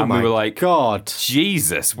 Oh and my we were like, God.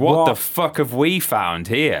 Jesus, what the fuck have we found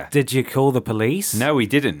here? Did you call the police? No, we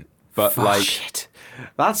didn't. But Shit.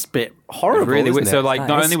 That's a bit horrible. Really, isn't so it? like That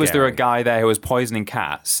not is only was there a scary. guy there who was poisoning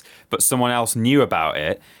cats, but someone else knew about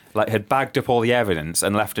it. Like had bagged up all the evidence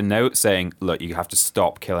and left a note saying, "Look, you have to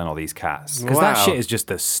stop killing all these cats." Because that shit is just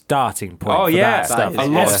the starting point. Oh for yeah, that stuff. a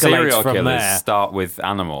lot of Escalates serial from killers there. start with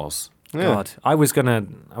animals. God, I was gonna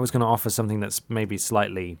offer something that's maybe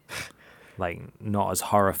slightly like not as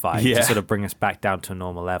horrifying to sort of bring us back down to a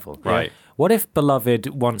normal level. Right. What if beloved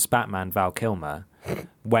once Batman Val Kilmer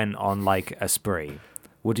went on like a spree?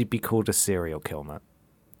 Would he be called a serial killer?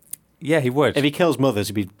 Yeah, he would. If he kills mothers,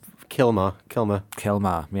 he'd be Kilmer. Kilmer,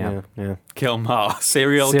 yeah. Kilmar,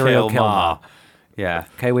 serial Kilmer. Kilmar. Yeah.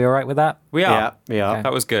 Okay, we all right with that? We are. Yeah.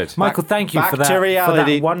 That was good. Michael, thank you back for that, to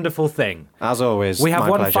reality. wonderful thing. As always, We have my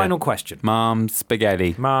one pleasure. final question. Mom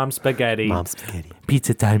spaghetti. Mom spaghetti.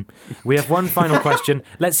 Pizza time. We have one final question.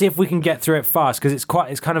 Let's see if we can get through it fast because it's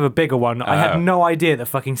kind of a bigger one. I had no idea that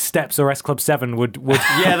fucking Steps or S Club 7 would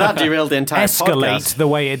Yeah, that derailed the entire escalate podcast. the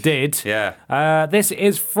way it did. Yeah. This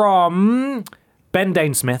is from Ben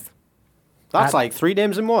Dane Smith That's like 3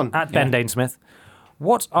 names in one. at Ben Dane Smith.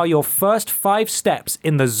 What are your first 5 steps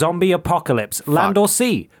in the zombie apocalypse? Land or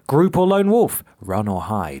sea? Group or lone wolf? Run or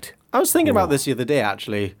hide? I was thinking about this the other day,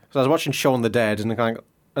 actually. So I was watching Shaun the Dead, and kind of,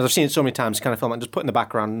 as I've seen it so many times, kind of film, like just put in the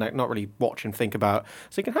background, like, not really watch and think about.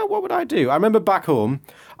 Thinking, what would I do? I remember back home,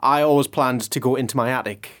 I always planned to go into my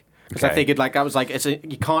attic. Because I figured like I was like,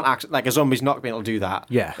 you can't act like a zombie's not being able to do that.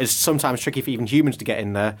 Yeah. It's sometimes tricky for even humans to get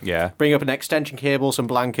in there. Yeah. Bring up an extension cable, some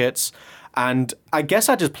blankets. And I guess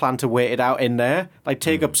I just plan to wait it out in there, like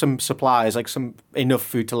take up some supplies, like some enough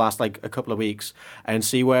food to last like a couple of weeks, and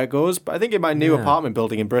see where it goes. But I think in my new apartment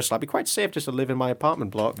building in Bristol, I'd be quite safe just to live in my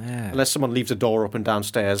apartment block, unless someone leaves a door open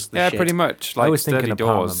downstairs. Pretty much. Like I was thinking sturdy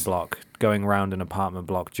apartment doors. block. Going around an apartment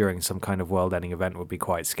block during some kind of world-ending event would be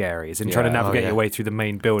quite scary. Trying to navigate your way through the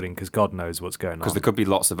main building because God knows what's going on. Because there could be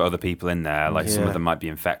lots of other people in there. Like some of them might be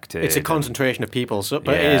infected. It's a concentration of people, but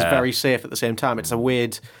it is very safe at the same time. It's a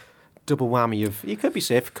weird double whammy of you could be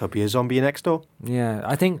safe, could be a zombie next door. Yeah,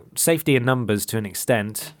 I think safety in numbers to an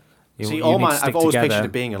extent. I've always pictured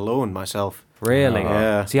it being alone myself. Really?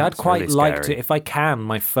 Yeah. See, I'd quite really like scary. to, if I can,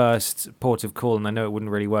 my first port of call, and I know it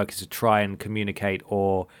wouldn't really work, is to try and communicate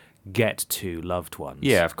or get to loved ones.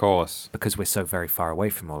 Yeah, of course. Because we're so very far away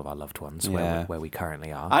from all of our loved ones where we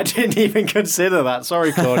currently are. I didn't even consider that.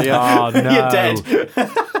 Sorry, Claudia. Oh, no. You're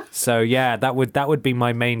dead. So yeah, that would be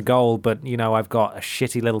my main goal. But I've got a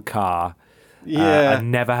shitty little car. Yeah. I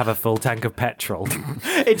never have a full tank of petrol.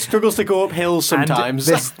 It struggles to go up hills sometimes.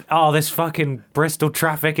 And this fucking Bristol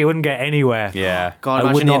traffic, it wouldn't get anywhere. Yeah. God,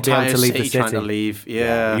 I would imagine not the be able entire to leave the city trying city. to leave.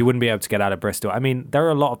 Yeah. You wouldn't be able to get out of Bristol. I mean, there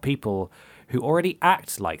are a lot of people who already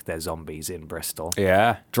act like they're zombies in Bristol.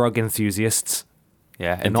 Yeah. Drug enthusiasts.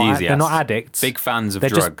 Yeah. They're Enthusiasts. not addicts. Big fans of they're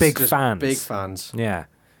drugs. just big Just fans. Big fans. Yeah.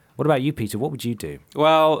 What about you, Peter? What would you do?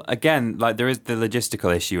 Well, again, like there is the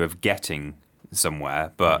logistical issue of getting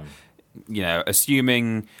somewhere, but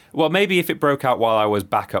assuming, well, maybe if it broke out while I was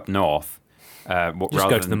back up north, Just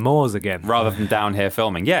go to the moors again. rather than down here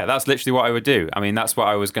filming. Yeah, that's literally what I would do. I mean, that's what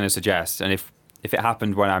I was going to suggest. And if it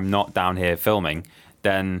happened when I'm not down here filming,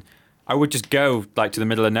 then I would just go like to the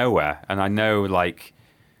middle of nowhere. And I know, like,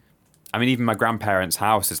 I mean, even my grandparents'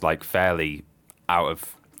 house is like fairly out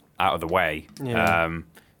of the way. Yeah.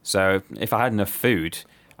 So if I had enough food,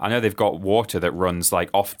 I know they've got water that runs like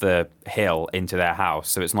off the hill into their house,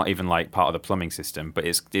 so it's not even like part of the plumbing system, but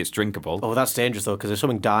it's drinkable. Oh, that's dangerous though, because if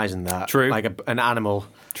something dies in that, True. like an animal.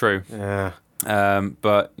 True. Yeah.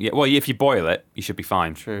 But yeah, well, if you boil it, you should be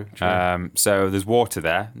fine. True. So there's water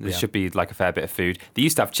there. There should be like a fair bit of food. They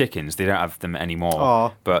used to have chickens. They don't have them anymore.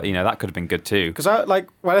 Aw. But that could have been good too. Because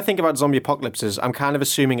when I think about zombie apocalypses, I'm kind of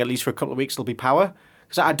assuming at least for a couple of weeks there'll be power.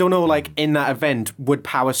 Because I don't know, like in that event, would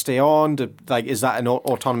power stay on? Is that an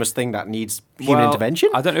autonomous thing that needs human intervention?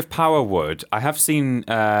 I don't know if power would. I have seen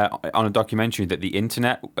on a documentary that the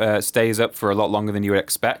internet stays up for a lot longer than you would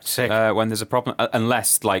expect when there's a problem,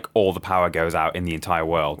 unless like all the power goes out in the entire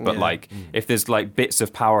world. But if there's like bits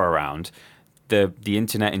of power around, the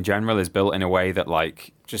internet in general is built in a way that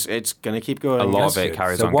like it's going to keep going. a lot That's of it good.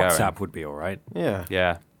 carries so on WhatsApp going. would be all right. Yeah.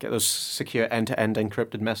 Yeah. Get those secure end-to-end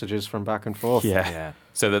encrypted messages from back and forth. Yeah.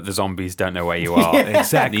 So that the zombies don't know where you are.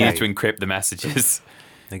 Exactly. You need to encrypt the messages.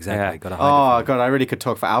 Exactly. Yeah. Got to hide it. Oh, God, I really could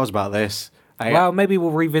talk for hours about this. Well, maybe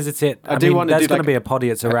we'll revisit it. I do want to there's do going to like be a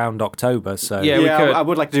Podiots around October, so Yeah, we could. I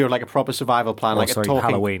would like to do like a proper survival plan, like sorry, a talking.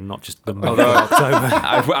 Halloween, not just the month of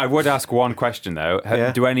October. I would ask one question though.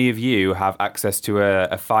 Yeah. Do any of you have access to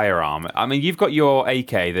a firearm? I mean, you've got your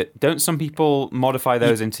AK. Don't some people modify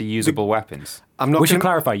those into usable weapons? I'm not We should gonna-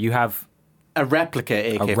 clarify. You have a replica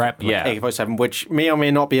AK, replica. AK-47, which may or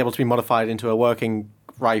may not be able to be modified into a working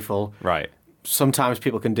rifle. Right. Sometimes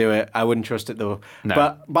people can do it. I wouldn't trust it though. No.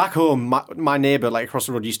 But back home, my neighbour, like across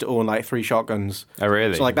the road, used to own like 3 shotguns. Oh,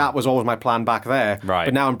 really? So like that was always my plan back there. Right.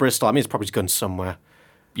 But now in Bristol, I mean, it's probably guns somewhere.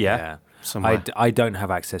 Yeah. Somewhere. I don't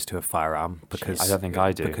have access to a firearm because I don't think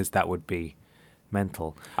I do. because that would be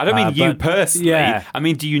mental. I don't mean you but- personally. Yeah, I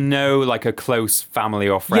mean, do you know like a close family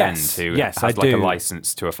or friend Yes, who yes, has I like a do.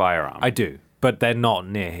 license to a firearm? I do, but they're not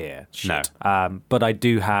near here. No. But I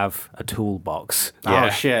do have a toolbox, Oh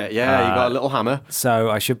shit! Yeah, you got a little hammer. so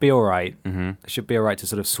I should be all right. I should be all right to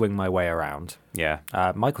sort of swing my way around. Yeah.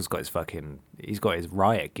 Michael's got he's got his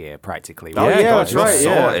riot gear practically. Oh Yeah, yeah, God, that's you're right.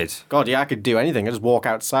 Yeah. sorted. God, yeah, I could do anything. I just walk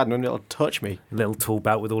outside and it'll touch me. Little tool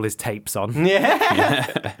belt with all his tapes on.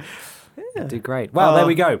 Yeah. Do great. Well, there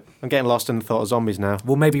we go. I'm getting lost in the thought of zombies now.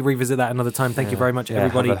 We'll maybe revisit that another time. Thank you very much,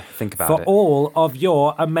 everybody, have a think about for it. all of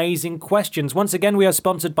your amazing questions. Once again, we are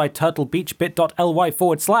sponsored by Turtle Beach, bit.ly/.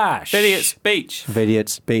 Idiots Beach.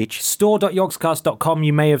 Idiots Beach. Store.yogscast.com.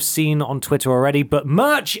 You may have seen on Twitter already, but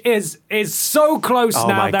merch is so close Oh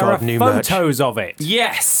now. my There God, are new merch. photos of it.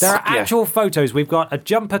 Yes. There are actual photos. We've got a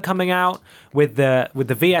jumper coming out with the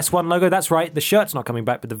VS1 logo. That's right. The shirt's not coming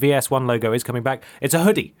back, but the VS1 logo is coming back. It's a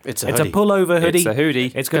hoodie. It's a It's hoodie. a pullover hoodie. It's a hoodie.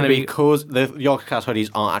 It's It's going going to to be cozy. The Yorkcast hoodies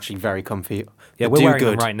aren't actually very comfy. Yeah, They we're do wearing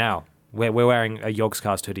good. them right now. We're wearing a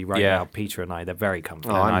Yogscast hoodie right Yeah. now. Peter and I. They're very comfy.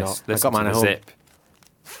 Oh, I'm Nice. not. I Listen got mine to at the home. zip.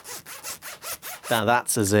 Now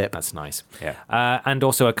that's a zip. That's nice. Yeah. And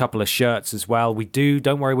also a couple of shirts as well.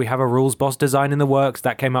 Don't worry, we have a Rules Boss design in the works.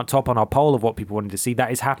 That came out top on our poll of what people wanted to see.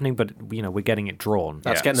 That is happening, but we're getting it drawn.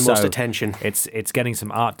 That's getting the most attention. It's getting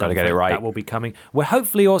some art done. Gotta get it right. That will be coming. We're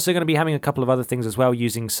hopefully also going to be having a couple of other things as well,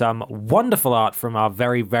 using some wonderful art from our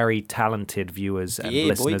very, very talented viewers and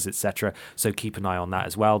listeners, etc. So keep an eye on that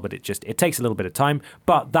as well. But it takes a little bit of time.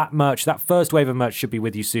 But that first wave of merch should be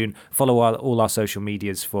with you soon. Follow all our social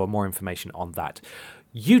medias for more information on that.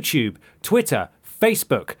 YouTube, Twitter,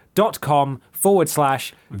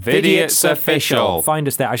 Facebook.com/Vidiots Official. Find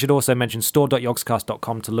us there. I should also mention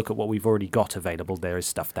store.yogscast.com to look at what we've already got available. There is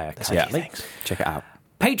stuff there. Check it out.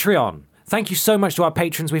 Patreon. Thank you so much to our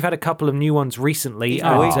patrons. We've had a couple of new ones recently,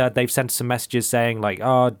 and they've sent some messages saying like,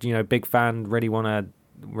 big fan, really want to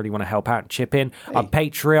help out and chip in. Our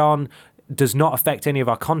Patreon does not affect any of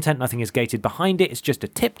our content. Nothing is gated behind it. It's just a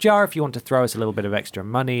tip jar if you want to throw us a little bit of extra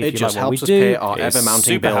money. If It you just like what helps we us do. pay our ever-mounting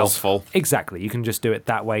Super bills. helpful. Exactly. You can just do it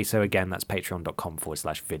that way. So again, that's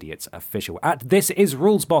patreon.com/Vidiots Official. At This Is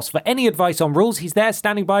Rules Boss. For any advice on rules, he's there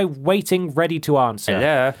standing by, waiting, ready to answer.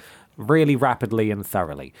 Yeah. Really rapidly and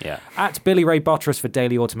thoroughly. Yeah. At Billy Ray Bottress for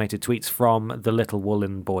daily automated tweets from the little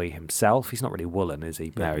woolen boy himself. He's not really woolen, is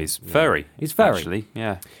he? No, he's furry. He's furry. Actually,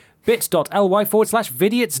 yeah.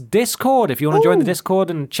 bit.ly/Vidiots Discord if you want to join the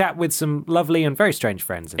Discord and chat with some lovely and very strange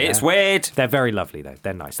friends. It's weird. They're very lovely, though.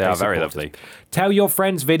 They're nice. They are very support us. lovely. Tell your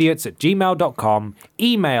friends vidiots@gmail.com.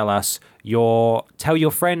 Email us your tell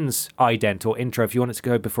your friends ident or intro if you want it to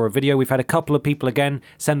go before a video. We've had a couple of people again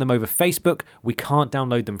send them over Facebook. We can't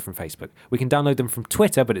download them from Facebook. We can download them from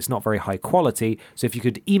Twitter, but it's not very high quality. So if you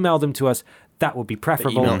could email them to us, that would be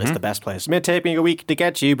preferable. Email is the best place. It may take me a week to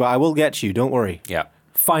get you, but I will get you. Don't worry. Yeah.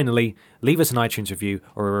 Finally, leave us an iTunes review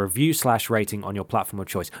or a review/rating on your platform of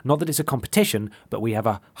choice. Not that it's a competition, but we have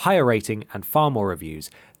a higher rating and far more reviews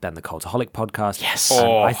than the Cultaholic podcast. Yes. And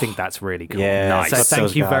Oh. I think that's really cool. Yeah, Nice. So that's thank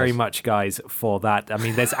those you guys. very much, guys, for that. I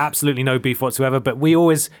mean, there's absolutely no beef whatsoever, but you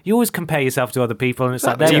always compare yourself to other people, and it's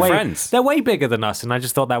like To your way, friends. they're way bigger than us, and I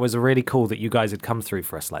just thought that was really cool that you guys had come through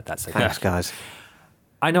for us like that. So Thanks, guys.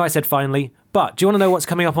 I know I said finally, but do you want to know what's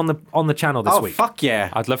coming up on the channel this week? Fuck yeah.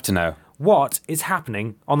 I'd love to know. What is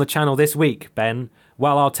happening on the channel this week, Ben?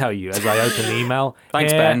 Well, I'll tell you as I open the email.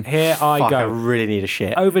 Thanks, Ben. Here I Fuck, go. I really need a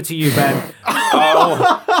shit. Over to you, Ben. Get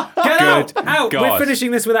out! Out! God. We're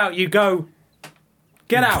finishing this without you. Go.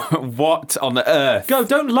 Get out. What on earth? Go.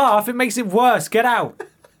 Don't laugh. It makes it worse. Get out.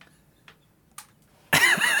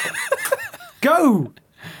 Go.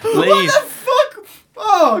 Please. Fuck!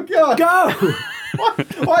 Oh, God. Go.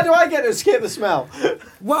 Why do I get to escape the smell?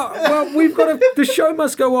 Well, we've got to. The show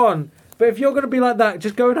must go on. But if you're going to be like that,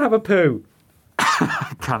 just go and have a poo.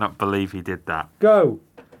 I cannot believe he did that. Go.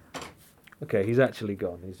 Okay, he's actually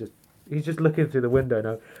gone. He's just looking through the window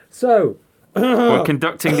now. So We're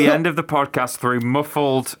conducting the end of the podcast through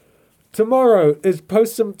muffled. tomorrow is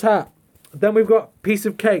Post Some Tap. Then we've got Piece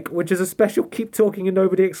of Cake, which is a special Keep Talking and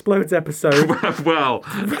Nobody Explodes episode. Well,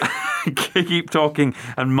 keep talking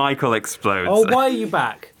and Michael explodes. Oh, why are you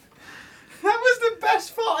back? That was the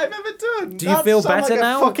best fart I've ever done. Do you feel better like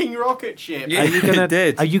now? A fucking rocket ship. Yeah. Are you gonna? It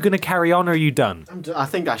did. Are you gonna carry on, or are you done? I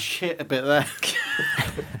think I shit a bit there.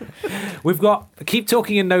 We've got Keep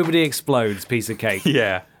Talking and Nobody Explodes, Piece of Cake,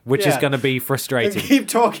 Yeah. which is Yeah. going to be frustrating. Keep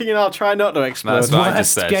talking and I'll try not to explode. That's what I just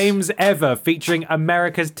Worst said. games ever, featuring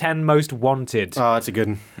America's 10 Most Wanted. Oh, that's a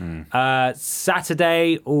good one.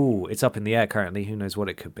 Saturday, it's up in the air currently. Who knows what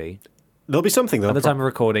it could be? There'll be something, though. At the time of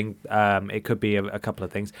recording, it could be a couple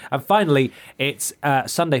of things. And finally, it's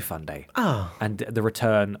Sunday Fun Day. Oh. And the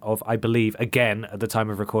return of, I believe, again, at the time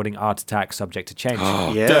of recording, Art Attack Subject to Change.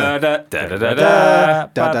 Yeah.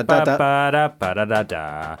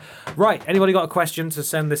 Da-da-da-da-da-da-da-da-da. Right, anybody got a question to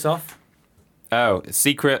send this off? Oh,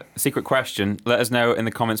 secret question. Let us know in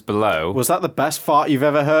the comments below. Was that the best fart you've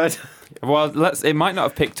ever heard? Well, it might not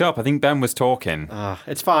have picked up. I think Ben was talking.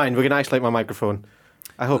 It's fine. We're going to isolate my microphone.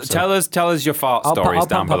 I hope so. Tell us your fart stories I'll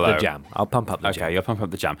down pump below. up the jam. I'll pump up the jam. Okay, you'll pump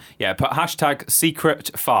up the jam. Yeah, put hashtag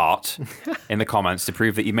secret fart in the comments to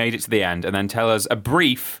prove that you made it to the end, and then tell us a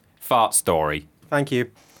brief fart story. Thank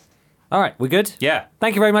you. All right, we're good? Yeah.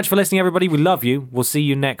 Thank you very much for listening, everybody. We love you. We'll see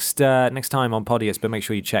you next time on Podiots, but make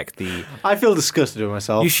sure you check the... I feel disgusted with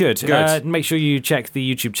myself. You should. Good. Make sure you check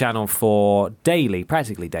the YouTube channel for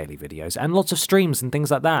practically daily videos and lots of streams and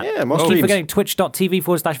things like that. Yeah, more Keep streams. forgetting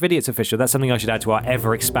twitch.tv/Vidiots official. That's something I should add to our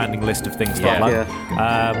ever-expanding list of things. Yeah. But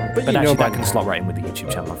you know actually, about that can slot right in with the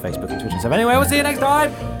YouTube channel on Facebook and Twitter and stuff. Anyway, we'll see you next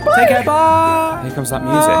time. Take care. Bye. Here comes that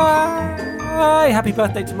music. Bye. Happy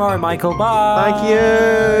birthday tomorrow, Michael. Bye. Thank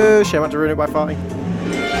you. Shame I had to ruin it by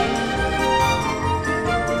farting.